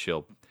drive that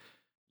she'll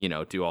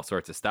do all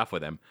sorts of stuff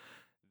with him.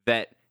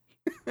 That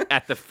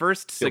at the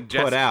first He'll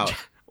suggestion, put out.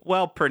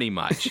 well, pretty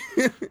much.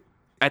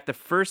 At the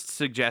first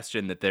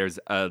suggestion that there's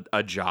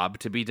a job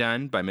to be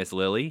done by Miss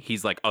Lily,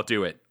 he's like, "I'll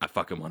do it. I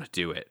fucking want to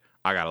do it.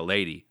 I got a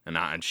lady,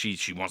 and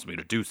she wants me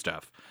to do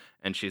stuff."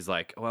 And she's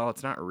like, "Well,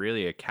 it's not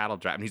really a cattle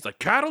drive." And he's like,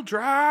 "Cattle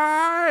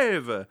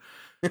drive,"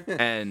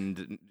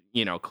 and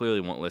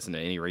clearly won't listen to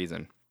any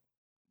reason.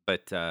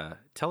 But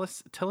tell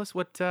us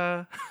what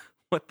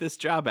what this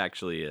job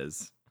actually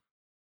is.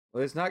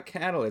 Well, it's not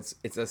cattle.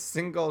 It's a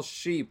single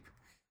sheep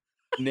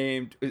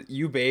named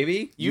You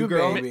Baby. You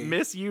girl. Baby.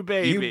 Miss You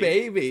Baby. You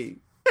Baby.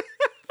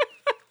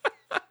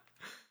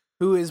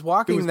 Who is It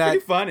walking was that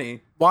pretty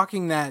funny.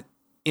 walking that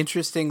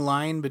interesting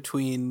line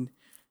between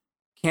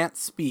can't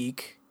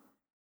speak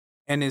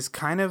and is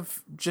kind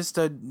of just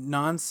a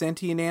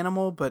non-sentient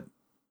animal, but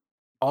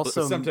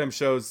also Sometimes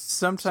shows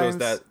that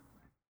Has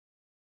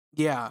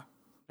yeah.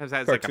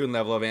 like cartoon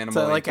level of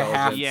animal like a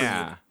half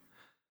intelligence.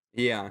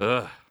 breed. yeah.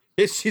 Yeah.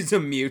 Ugh. She's a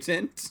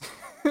mutant.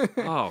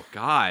 Oh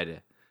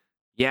God.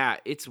 Yeah,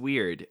 it's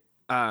weird.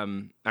 I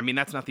mean,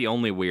 that's not the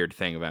only weird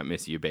thing about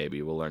Miss You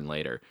Baby. We'll learn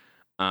later.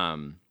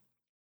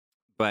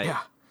 But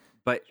Yeah.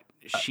 but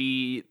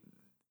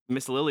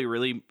Miss Lily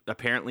really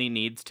apparently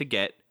needs to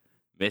get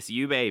Miss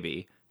You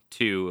Baby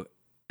to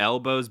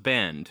Elbows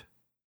Bend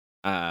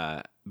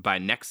by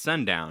next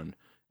sundown,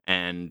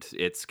 and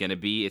it's gonna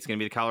be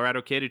the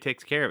Colorado kid who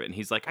takes care of it. And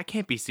he's like, I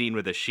can't be seen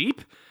with a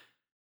sheep.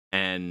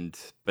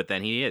 But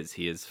then he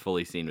is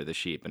fully seen with a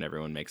sheep, and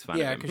everyone makes fun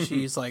Yeah, of him. because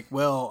she's like,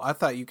 well, I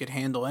thought you could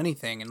handle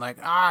anything. And like,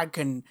 I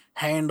can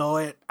handle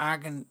it. I'll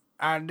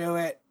do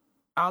it.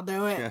 I'll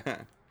do it.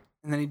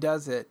 And then he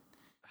does it.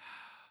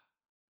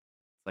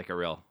 It's like a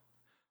real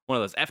one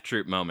of those F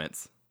Troop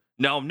moments.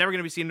 No, I'm never going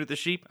to be seen with the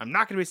sheep. I'm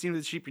not going to be seen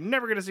with the sheep. You're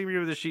never going to see me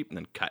with the sheep. And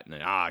then cut. And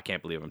then, I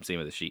can't believe I'm seen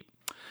with the sheep.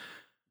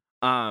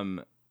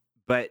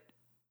 But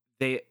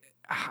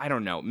I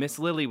don't know. Miss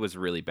Lily was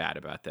really bad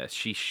about this.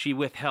 She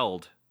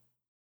withheld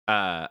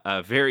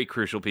a very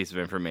crucial piece of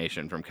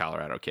information from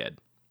Colorado Kid.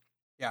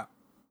 Yeah.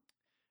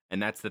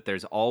 And that's that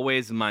there's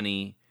always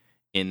money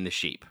in the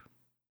sheep.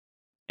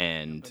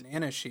 And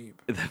Banana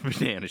sheep. the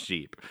banana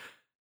sheep.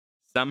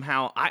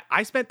 Somehow,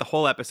 I spent the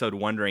whole episode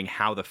wondering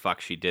how the fuck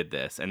she did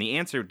this, and the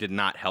answer did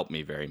not help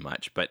me very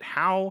much. But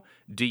how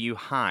do you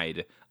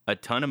hide a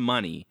ton of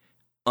money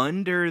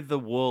under the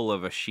wool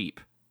of a sheep?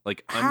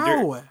 Like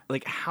How?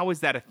 how is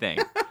that a thing?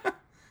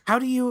 How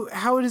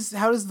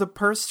does the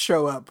purse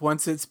show up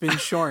once it's been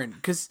shorn?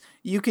 Because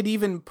you could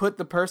even put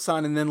the purse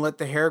on and then let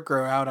the hair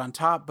grow out on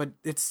top, but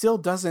it still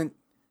doesn't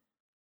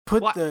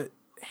What? the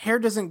hair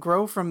doesn't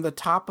grow from the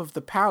top of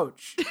the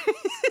pouch.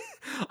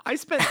 I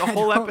spent the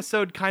whole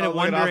episode kind of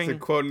wondering.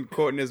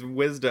 quoting his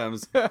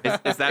wisdoms.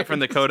 Is that from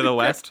the Code of the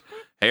West?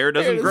 Hair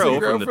doesn't grow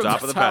from the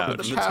top of the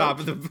pouch. From the top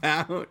of the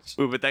pouch.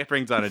 Ooh, but that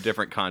brings on a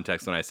different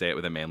context when I say it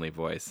with a manly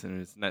voice.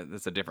 And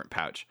it's a different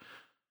pouch.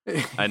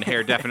 And hair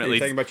Are you definitely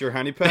talking about your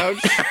honey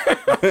pouch?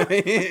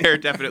 hair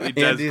definitely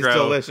does Andy's grow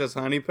delicious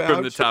honey pouch.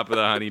 from the top of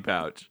the honey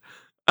pouch.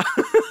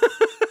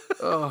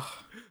 Ugh.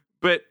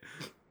 But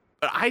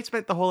I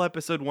spent the whole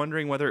episode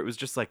wondering whether it was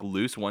just like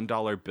loose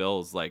 $1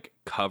 bills like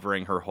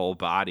covering her whole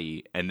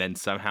body, and then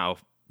somehow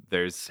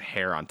there's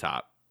hair on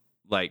top.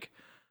 Like,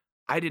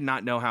 I did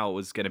not know how it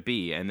was gonna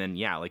be. And then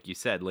yeah, like you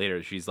said,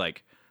 later she's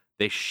like,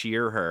 they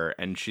shear her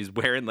and she's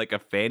wearing like a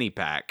fanny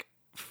pack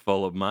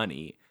full of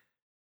money.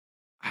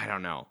 I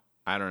don't know.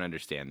 I don't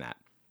understand that.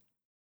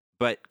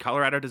 But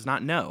Colorado does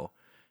not know.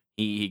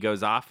 He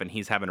goes off and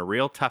he's having a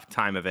real tough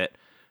time of it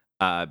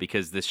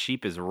because this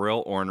sheep is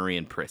real ornery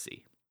and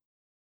prissy.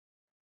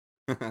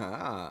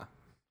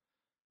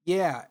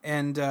 Yeah,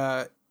 and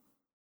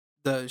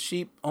the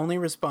sheep only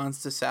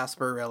responds to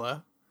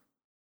sarsaparilla.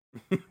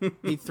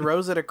 He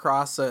throws it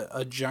across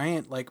a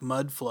giant like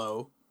mud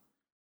flow,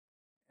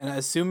 and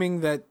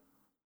assuming that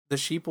the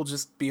sheep will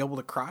just be able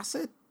to cross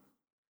it.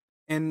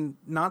 And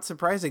not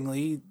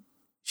surprisingly,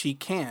 she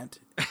can't.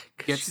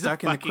 Gets She's a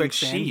stuck in the fucking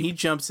quicksand. sheep. He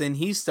jumps in.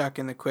 He's stuck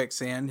in the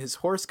quicksand. His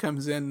horse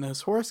comes in. And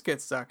his horse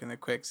gets stuck in the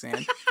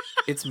quicksand.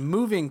 It's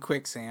moving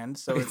quicksand,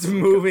 so It's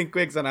moving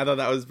quicksand. I thought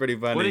that was pretty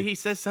funny. What did he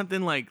say?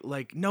 Something like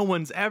no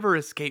one's ever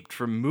escaped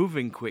from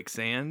moving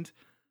quicksand.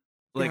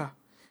 Like yeah.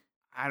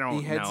 I don't know.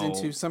 He heads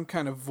into some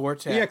kind of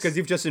vortex. Yeah, because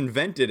you've just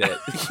invented it.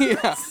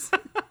 yeah,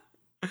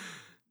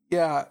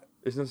 yeah.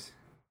 There's no...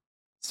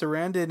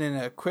 Surrounded in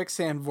a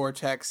quicksand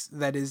vortex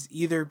that is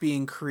either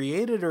being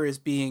created or is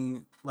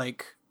being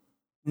like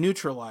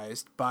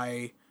neutralized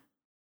by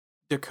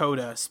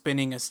Dakota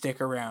spinning a stick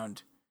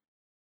around,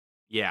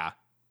 Yeah,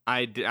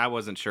 I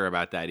wasn't sure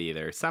about that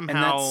either. and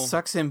Somehow, that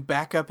sucks him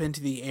back up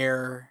into the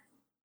air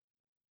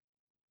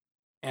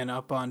and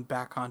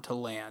back onto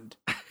land.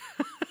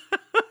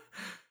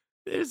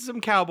 there's some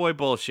cowboy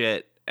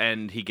bullshit,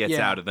 and he gets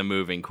Yeah. out of the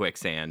moving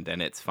quicksand,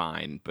 and it's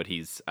fine. But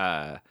he's,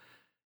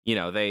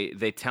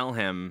 they tell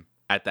him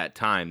at that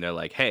time, they're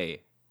like,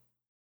 hey,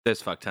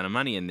 there's a fuck ton of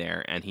money in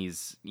there, and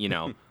he's,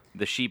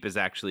 the sheep is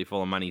actually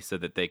full of money so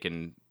that they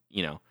can,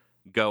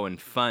 go and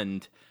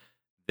fund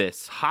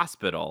this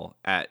hospital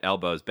at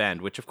Elbows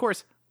Bend, which of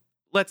course,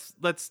 let's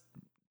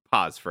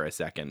pause for a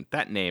second.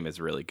 That name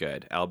is really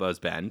good, Elbows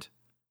Bend.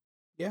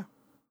 Yeah.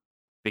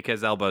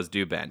 Because elbows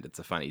do bend. It's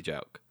a funny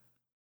joke.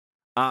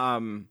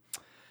 And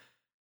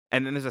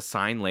then there's a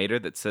sign later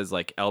that says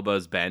like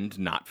elbows bend,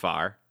 not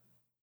far.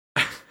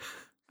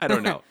 I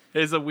don't know.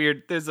 There's a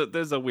weird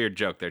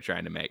joke they're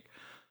trying to make.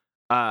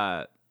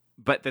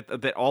 But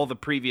that all the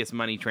previous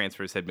money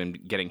transfers had been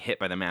getting hit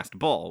by the masked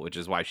bull, which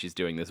is why she's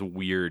doing this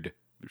weird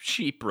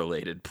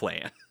sheep-related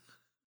plan.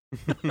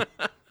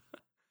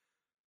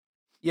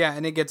 Yeah,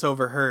 and it gets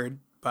overheard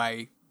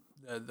by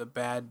the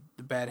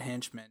bad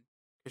henchman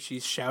because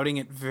she's shouting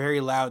it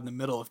very loud in the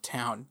middle of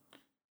town.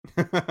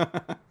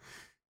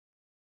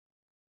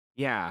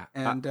 Yeah.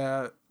 And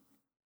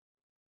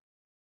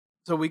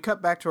so we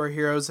cut back to our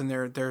heroes, and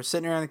they're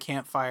sitting around the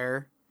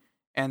campfire,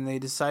 and they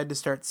decide to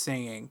start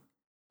singing.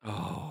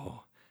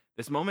 Oh,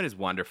 this moment is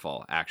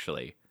wonderful,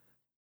 actually.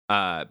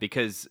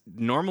 Because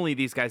normally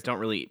these guys don't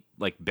really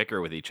like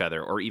bicker with each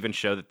other or even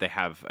show that they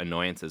have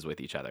annoyances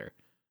with each other.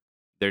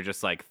 They're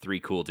just like three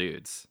cool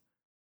dudes.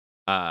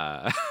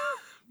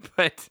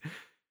 But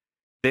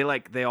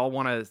they all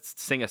want to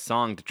sing a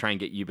song to try and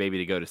get you baby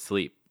to go to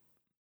sleep.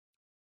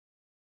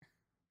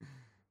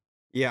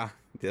 Yeah.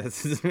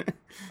 That's...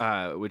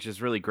 Which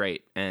is really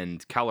great.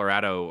 And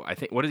Colorado, I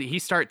think, he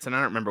starts, and I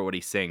don't remember what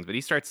he sings, but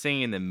he starts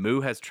singing, and then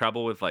Moo has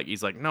trouble with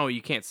he's like, no,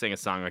 you can't sing a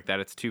song like that.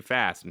 It's too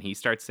fast. And he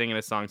starts singing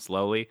a song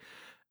slowly.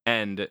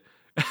 And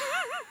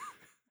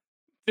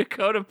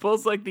Dakota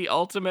pulls like the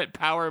ultimate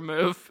power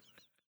move.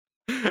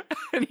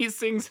 And he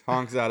sings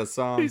honks out a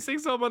song. He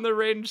sings Home on the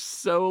Range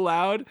so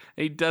loud,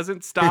 and he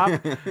doesn't stop.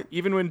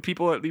 even when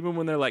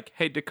they're like,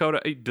 hey,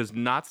 Dakota, he does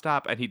not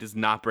stop, and he does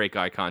not break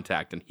eye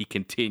contact, and he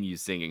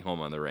continues singing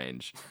Home on the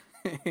Range.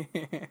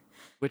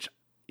 Which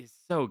is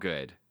so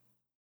good.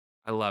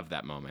 I love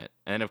that moment.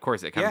 And of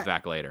course it comes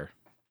back later.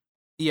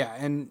 Yeah,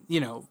 and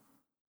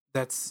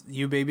that's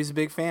you baby's a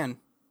big fan.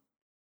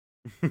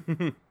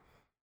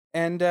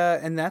 And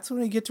that's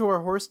when we get to our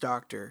horse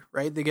doctor,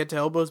 right? They get to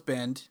Elbows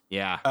Bend.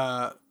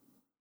 Yeah.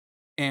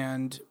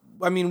 And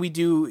I mean,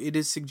 it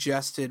is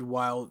suggested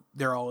while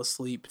they're all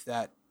asleep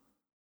that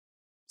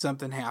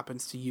something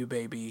happens to you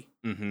baby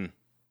from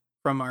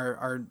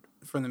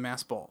from the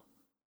mass bowl.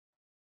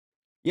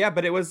 Yeah,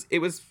 but it was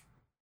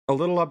a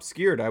little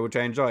obscured, which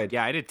I enjoyed.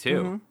 Yeah, I did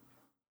too. Mm-hmm.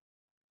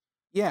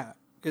 Yeah,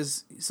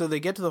 because they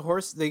get to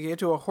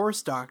a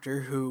horse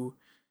doctor who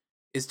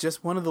is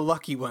just one of the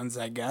lucky ones,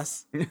 I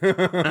guess.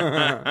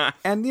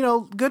 And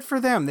good for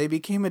them. They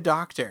became a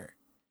doctor.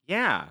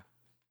 Yeah.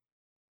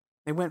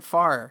 They went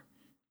far,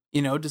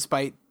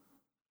 despite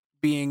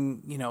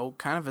being,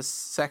 kind of a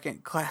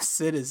second-class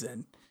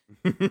citizen.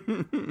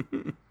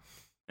 And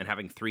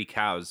having 3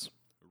 cows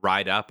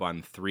ride up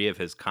on 3 of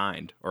his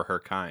kind or her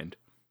kind.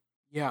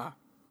 Yeah.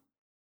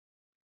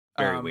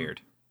 Very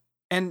weird.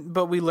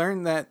 But we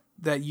learned that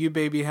you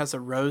baby has a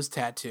rose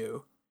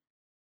tattoo.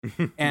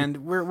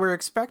 And we're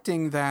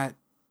expecting that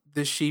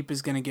the sheep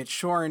is going to get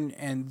shorn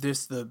and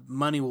the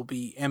money will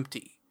be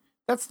empty.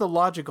 That's the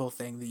logical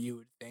thing that you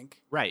would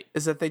think. Right.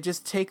 Is that they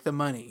just take the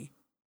money,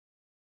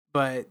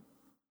 but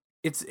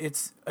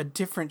it's a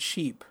different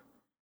sheep.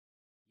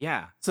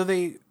 Yeah. So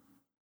the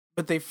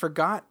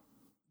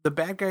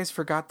bad guys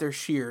forgot their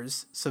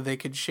shears so they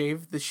could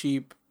shave the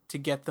sheep to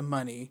get the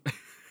money.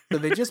 So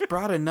they just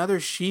brought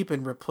another sheep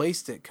and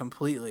replaced it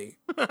completely.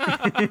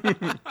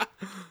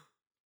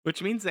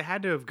 Which means they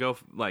had to have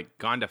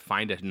gone to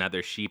find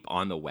another sheep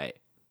on the way.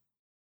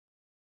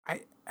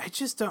 I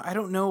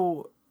don't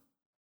know.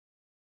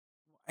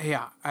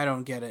 Yeah, I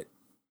don't get it.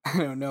 I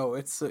don't know.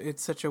 It's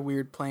such a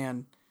weird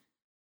plan.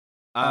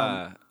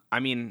 I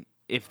mean,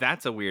 if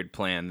that's a weird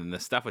plan, then the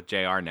stuff with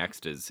JR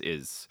next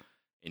is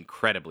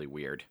incredibly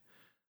weird.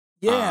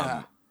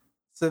 Yeah.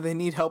 So they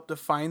need help to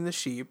find the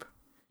sheep.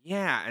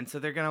 Yeah, and so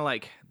they're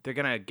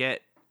gonna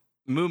get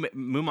Moo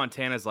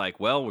Montana's like,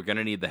 well, we're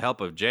gonna need the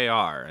help of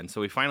JR, and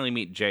so we finally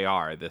meet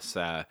JR, this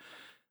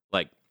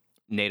like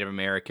Native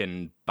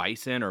American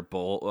bison or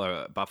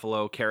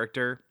buffalo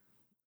character,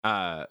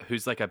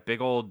 who's like a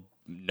big old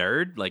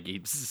nerd, like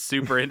he's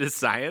super into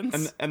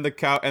science, and the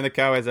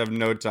cowboys have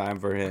no time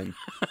for him.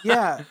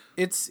 Yeah,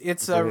 it's For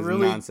a his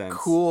really nonsense.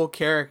 cool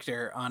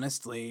character,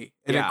 honestly,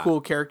 and Yeah. a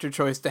cool character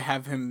choice to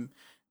have him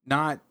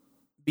not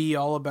be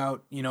all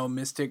about, you know,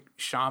 mystic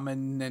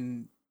shaman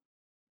and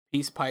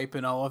peace pipe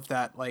and all of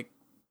that like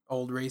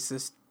old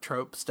racist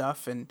trope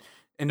stuff, and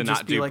To just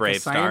not be do like Brave a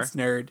science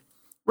Star. nerd,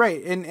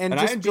 right? And And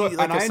just I enjoy be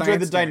like and a I enjoy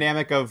the science nerd.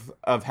 dynamic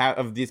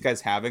of these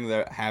guys having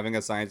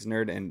a science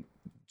nerd and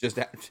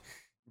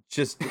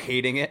just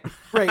hating it.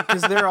 right?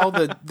 Because they're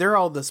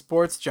all the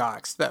sports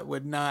jocks that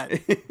would not.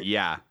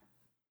 yeah.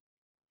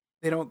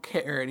 They don't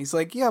care. And he's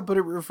like, yeah, but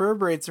it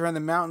reverberates around the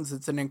mountains.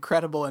 It's an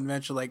incredible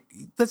invention. Like,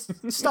 let's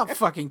stop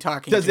fucking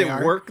talking. Does it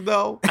JR. work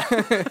though?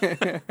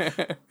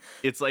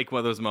 It's like one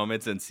of those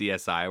moments in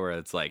CSI where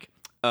it's like,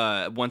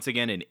 once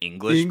again in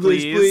English,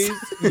 English, please.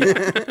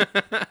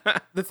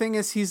 The thing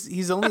is,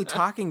 he's only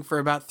talking for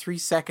about 3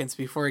 seconds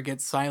before it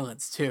gets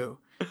silenced, too.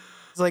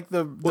 It's like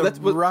the that's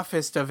what-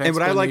 roughest of And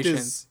what I liked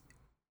explanations.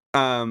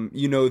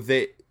 is, you know,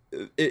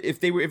 if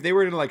they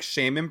were to like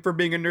shame him for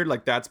being a nerd,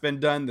 like that's been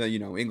done, the, you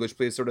know, English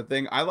please sort of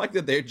thing. I like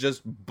that they're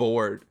just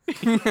bored.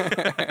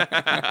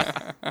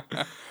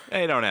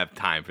 They don't have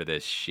time for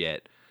this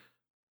shit.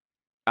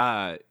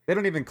 They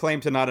don't even claim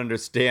to not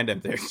understand him.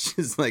 They're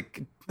just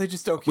like, They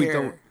just don't we care.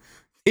 don't.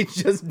 They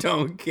just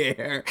don't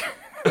care.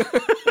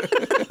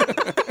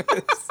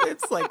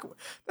 It's like,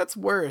 that's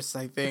worse,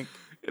 I think.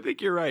 I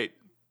think you're right.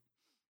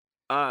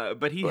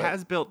 But he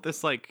has built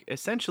this like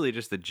essentially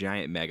just a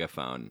giant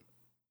megaphone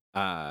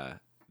that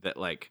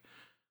like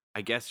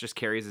I guess just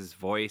carries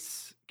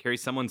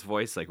someone's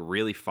voice like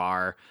really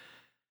far.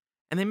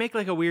 And they make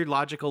like a weird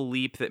logical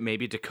leap that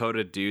maybe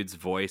Dakota Dude's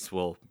voice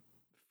will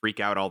freak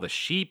out all the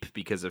sheep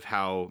because of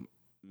how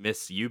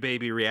Miss You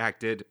Baby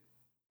reacted.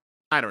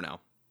 I don't know.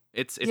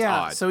 It's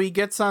yeah, odd. so he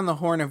gets on the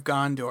Horn of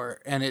Gondor,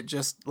 and it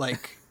just,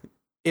 like,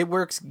 it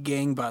works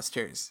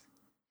gangbusters.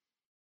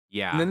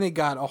 yeah. And then they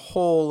got a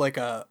whole, like,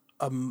 a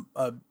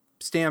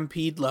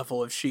stampede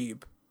level of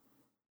sheep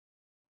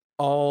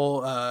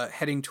all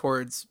heading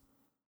towards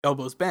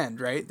Elbows Bend,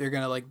 right? They're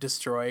gonna, like,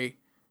 destroy...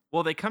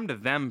 Well, they come to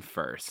them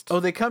first. Oh,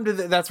 they come to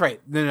that's right.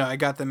 No, I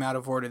got them out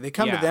of order. They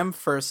come Yeah. to them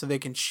first so they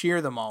can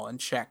shear them all and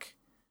check.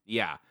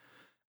 Yeah.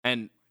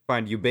 And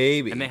Find you,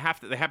 baby. And they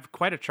have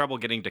quite a trouble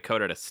getting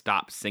Dakota to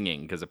stop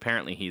singing because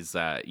apparently he's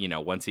you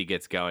know, once he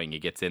gets going, he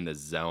gets in the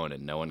zone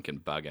and no one can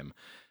bug him.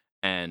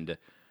 And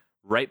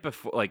right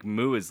before, like,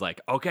 Moo is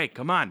like, okay,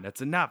 come on,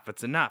 that's enough.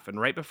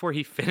 And right before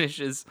he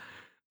finishes,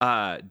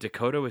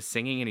 Dakota was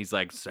singing and he's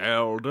like,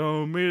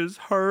 seldom is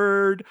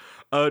heard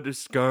a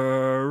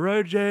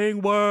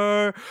discouraging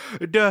word.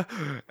 And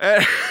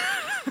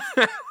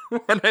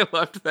I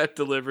loved that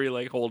delivery,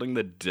 like holding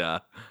the duh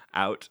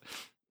out.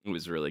 It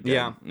was really good.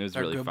 Yeah. It was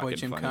Our really good boy fucking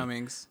Jim funny.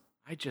 Cummings.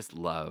 I just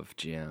love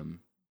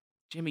Jim.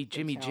 Jimmy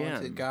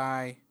Talented Jim.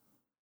 guy.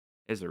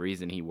 Is the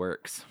reason he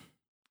works.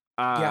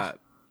 Yeah.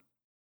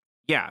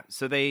 Yeah,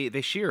 so they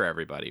shear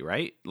everybody,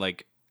 right?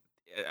 Like,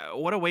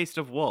 what a waste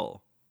of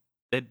wool.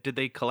 Did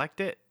they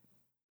collect it?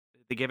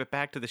 Did they give it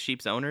back to the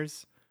sheep's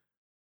owners?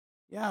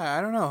 Yeah,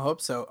 I don't know.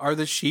 Hope so. Are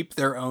the sheep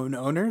their own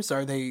owners?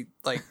 Are they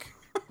like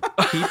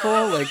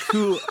people? Like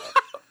who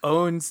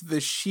owns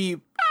the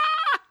sheep?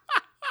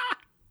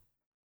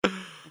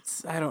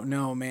 I don't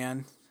know,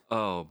 man.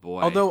 Oh,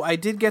 boy. Although I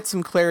did get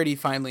some clarity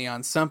finally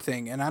on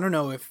something, and I don't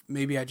know if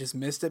maybe I just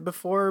missed it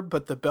before,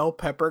 but the bell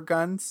pepper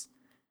guns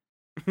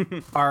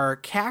are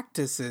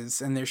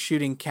cactuses, and they're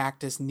shooting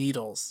cactus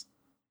needles.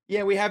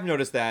 Yeah, we have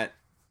noticed that.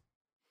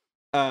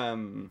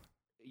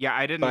 Yeah,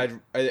 I didn't. But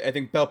I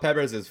think bell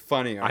peppers is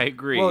funnier. I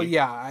agree. Well,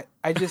 yeah,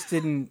 I just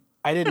didn't.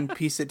 I didn't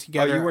piece it Oh,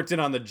 together. you weren't in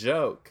on the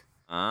joke.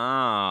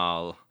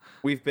 Oh.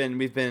 We've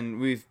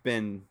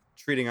been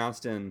treating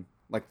Austin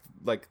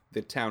like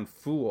the town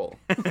fool.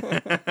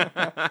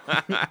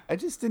 I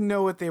just didn't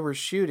know what they were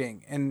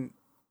shooting, and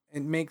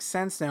it makes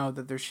sense now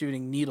that they're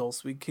shooting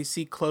needles. We can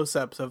see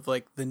close-ups of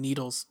like the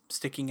needles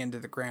sticking into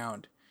the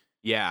ground.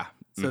 Yeah.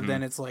 So Mhm.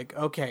 then it's like,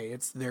 okay,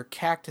 it's their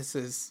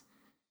cactuses.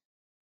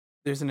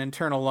 There's an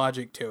internal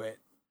logic to it,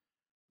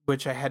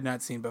 which I had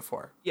not seen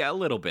before. Yeah, a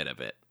little bit of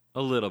it.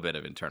 A little bit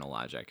of internal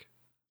logic.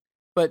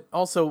 But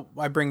also,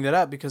 I bring that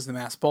up because the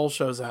masked bull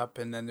shows up,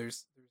 and then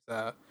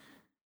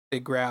they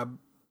grab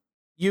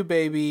You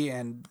Baby,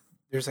 and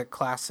there's a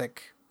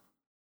classic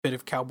bit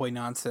of cowboy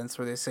nonsense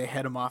where they say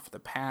head him off at the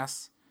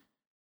pass.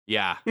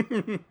 Yeah.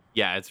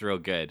 Yeah, it's real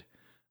good.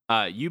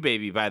 You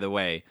Baby, by the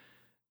way,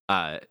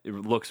 it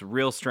looks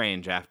real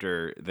strange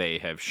after they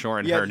have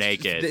shorn her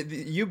naked.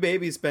 You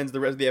baby spends the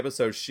rest of the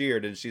episode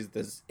sheared, and she's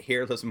this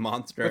hairless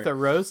monster With a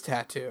rose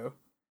tattoo.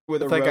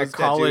 with It's like a rose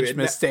college tattoo. And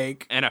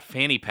mistake. a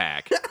fanny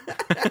pack.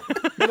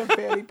 With a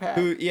fanny pack.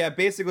 Who, yeah,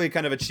 basically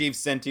kind of achieves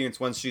sentience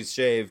once she's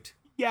shaved.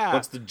 Yeah.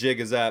 Once the jig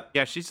is up.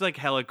 Yeah, she's like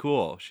hella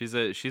cool. She's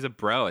a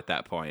bro at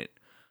that point.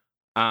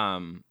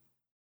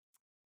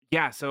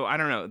 Yeah, so I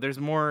don't know. There's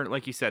more,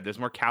 like you said, there's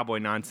more cowboy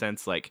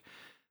nonsense. Like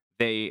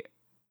the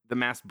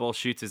masked bull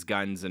shoots his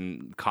guns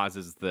and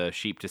causes the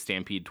sheep to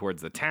stampede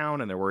towards the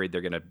town, and they're worried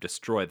they're gonna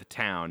destroy the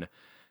town.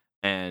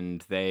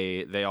 And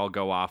they all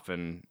go off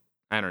and,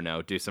 I don't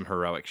know, do some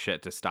heroic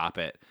shit to stop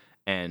it.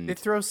 And They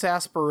throw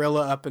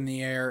sarsaparilla up in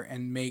the air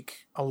and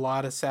make a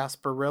lot of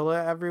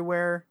sarsaparilla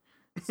everywhere,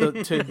 so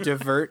to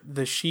divert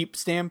the sheep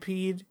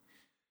stampede.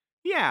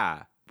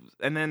 yeah,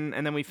 and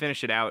then we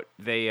finish it out.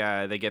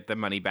 They get the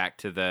money back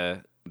to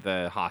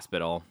the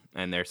hospital,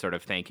 and they're sort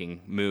of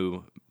thanking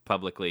Moo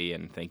publicly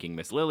and thanking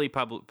Miss Lily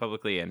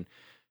publicly, and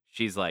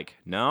she's like,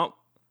 no,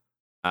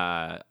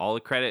 all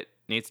the credit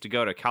needs to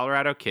go to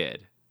Colorado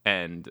Kid.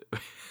 And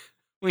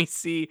we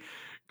see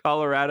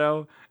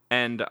Colorado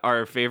and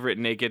our favorite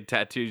naked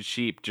tattooed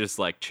sheep just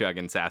like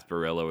chugging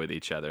sarsaparilla with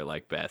each other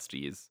like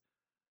besties.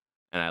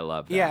 And I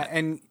love that. Yeah,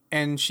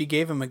 and she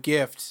gave him a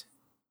gift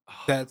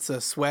that's a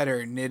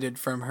sweater knitted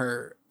from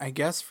her, I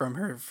guess, from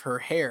her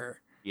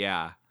hair.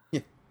 Yeah.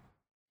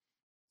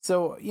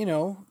 So,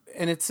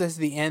 and it says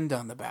the end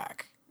on the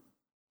back.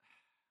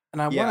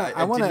 And I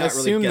Yeah, want I to did not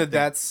really assume get that the-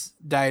 that's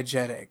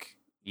diegetic.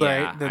 Yeah,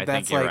 Right? That I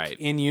that's think you're like right.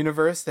 in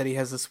universe that he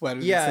has a sweater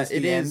Yeah, that says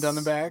it the is. end on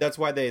the back. That's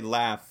why they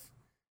laugh.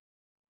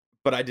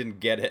 But I didn't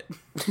get it.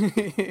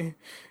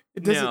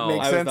 It doesn't No,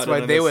 make I sense thought why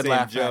it was they the would same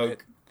laugh at joke.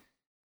 it.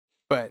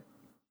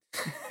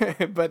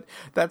 But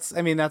that's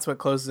what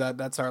closes out.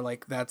 That's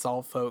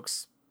all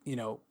folks,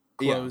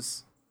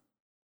 close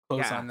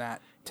Yeah. on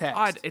that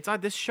text. It's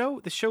odd. This show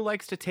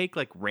likes to take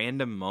like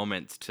random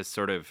moments to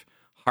sort of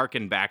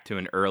harken back to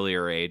an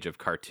earlier age of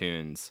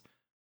cartoons,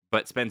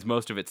 but spends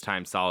most of its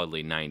time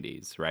solidly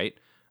 90s, right?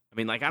 I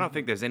mean, like, I don't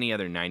think there's any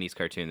other 90s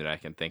cartoon that I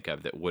can think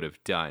of that would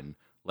have done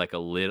like a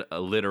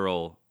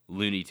literal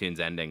Looney Tunes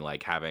ending,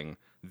 like having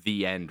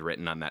the end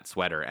written on that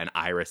sweater and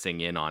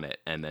irising in on it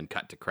and then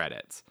cut to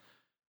credits.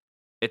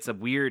 It's a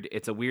weird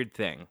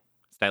thing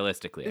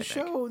stylistically.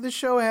 The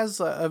show has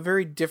a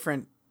very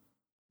different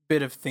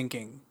bit of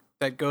thinking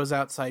that goes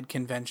outside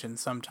convention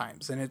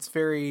sometimes, and it's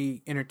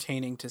very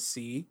entertaining to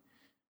see.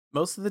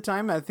 Most of the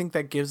time, I think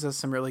that gives us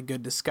some really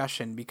good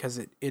discussion because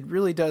it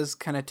really does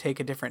kind of take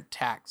a different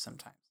tack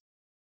sometimes.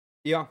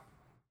 Yeah.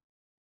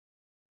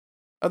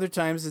 Other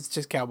times, it's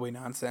just cowboy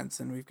nonsense,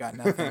 and we've got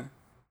nothing.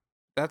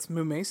 That's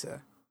Moo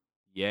Mesa.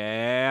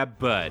 Yeah,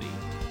 buddy.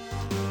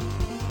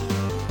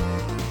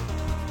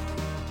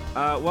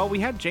 Well, we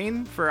had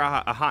Jane for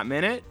a hot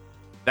minute.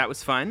 That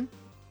was fun.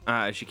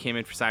 She came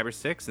in for Cyber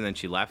 6, and then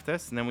she left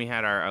us. And then we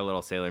had our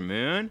little Sailor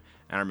Moon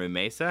and our Moo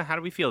Mesa. How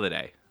do we feel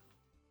today?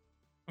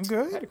 I'm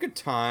Had good. a good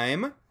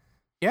time.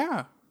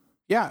 Yeah.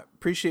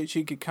 Appreciate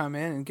she could come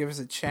in and give us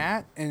a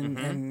chat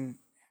and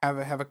have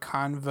a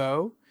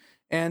convo.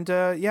 And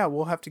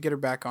we'll have to get her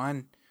back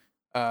on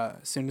as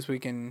soon as we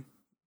can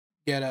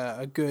get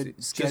a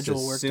good schedule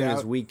Just as worked soon out.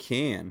 as we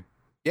can.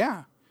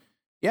 Yeah.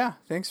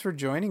 Thanks for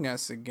joining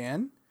us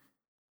again.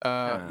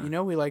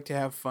 We like to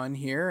have fun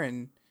here,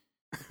 and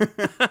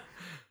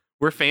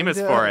We're famous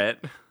And, for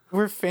it.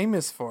 we're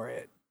famous for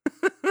it.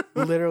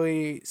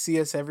 Literally see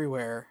us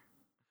everywhere.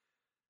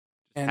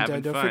 And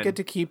having don't fun. forget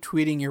to keep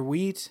tweeting your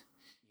wheat.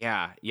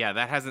 Yeah,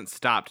 that hasn't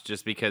stopped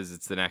just because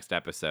it's the next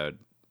episode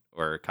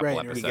or a couple Right,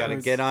 or episodes. You gotta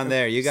There's get on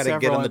there. You gotta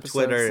get several on the episodes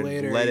Twitter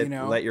and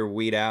later, let your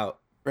weed out.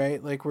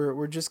 Right? Like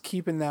we're just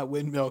keeping that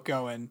windmill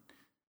going.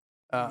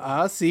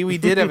 See, we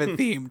did have a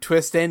theme.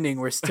 Twist ending.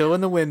 We're still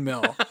in the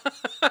windmill.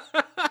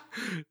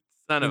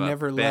 Son We of a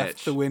never bitch.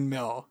 left the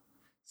windmill.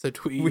 So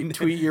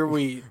tweet your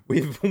wheat.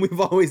 We've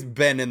always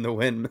been in the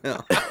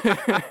windmill.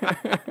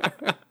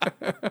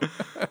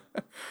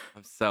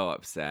 I'm so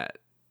upset.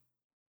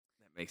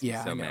 That makes me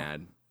Yeah, so I know.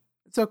 mad.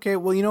 It's okay.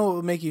 Well, you know what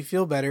will make you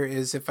feel better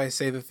is if I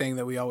say the thing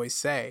that we always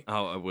say.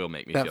 Oh, it will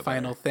make me That feel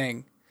final better.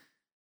 thing.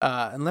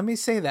 And let me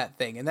say that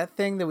thing. And that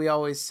thing that we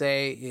always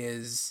say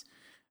is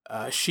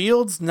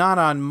Shield's not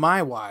on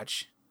my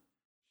watch.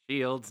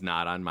 Shield's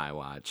not on my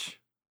watch.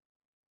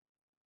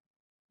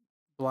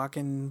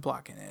 Blocking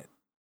it.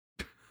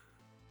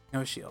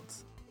 No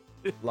shields.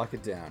 Lock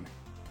it down.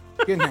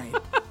 Good night.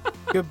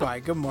 Goodbye.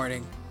 Good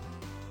morning.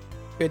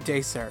 Good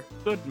day, sir.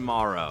 Good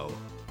morrow.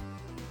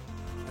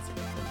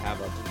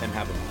 Have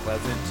a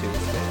pleasant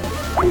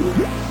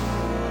Tuesday.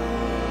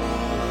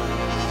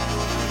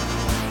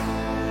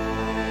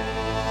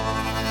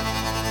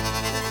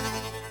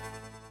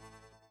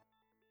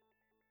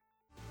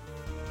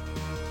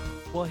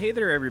 Well, hey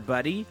there,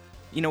 everybody.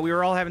 We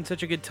were all having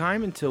such a good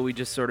time until we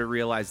just sort of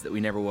realized that we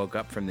never woke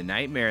up from the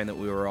nightmare and that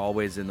we were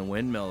always in the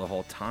windmill the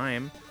whole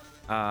time.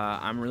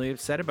 I'm really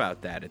upset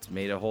about that. It's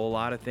made a whole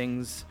lot of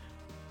things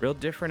real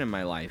different in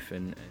my life,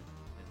 and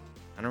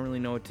I don't really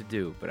know what to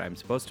do, but I'm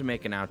supposed to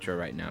make an outro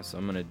right now, so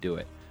I'm going to do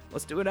it.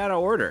 Let's do it out of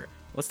order.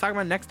 Let's talk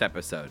about next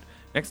episode.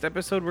 Next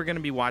episode, we're going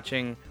to be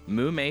watching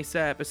Moo Mesa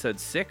episode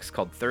 6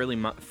 called Thoroughly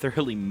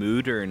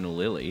Modern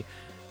Lily.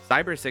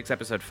 Cyber 6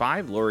 Episode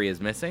 5, Lori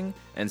is Missing,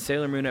 and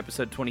Sailor Moon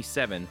Episode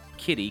 27,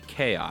 Kitty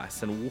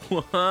Chaos. And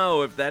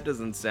whoa, if that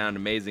doesn't sound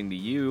amazing to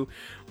you,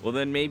 well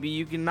then maybe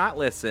you can not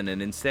listen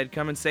and instead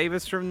come and save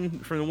us from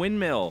the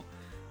windmill.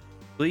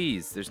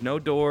 Please, there's no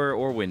door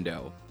or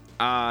window.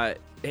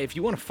 If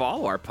you want to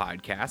follow our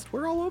podcast,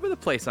 we're all over the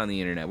place on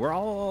the internet. We're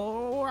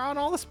on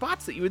all the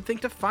spots that you would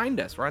think to find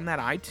us. We're on that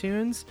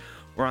iTunes.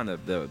 We're on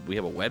we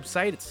have a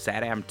website. It's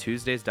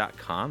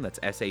satamtuesdays.com. That's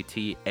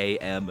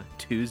SATAM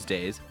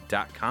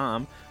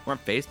Tuesdays.com. We're on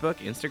Facebook,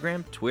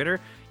 Instagram, Twitter.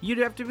 You'd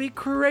have to be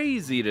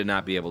crazy to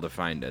not be able to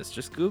find us.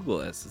 Just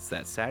Google us. It's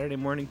that Saturday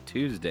Morning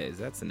Tuesdays.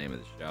 That's the name of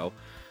the show.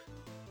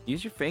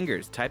 Use your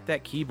fingers. Type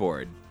that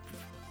keyboard.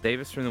 Save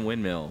us from the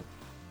windmill.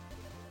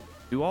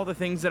 Do all the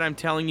things that I'm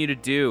telling you to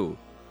do.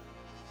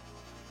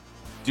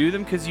 Do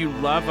them because you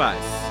love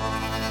us.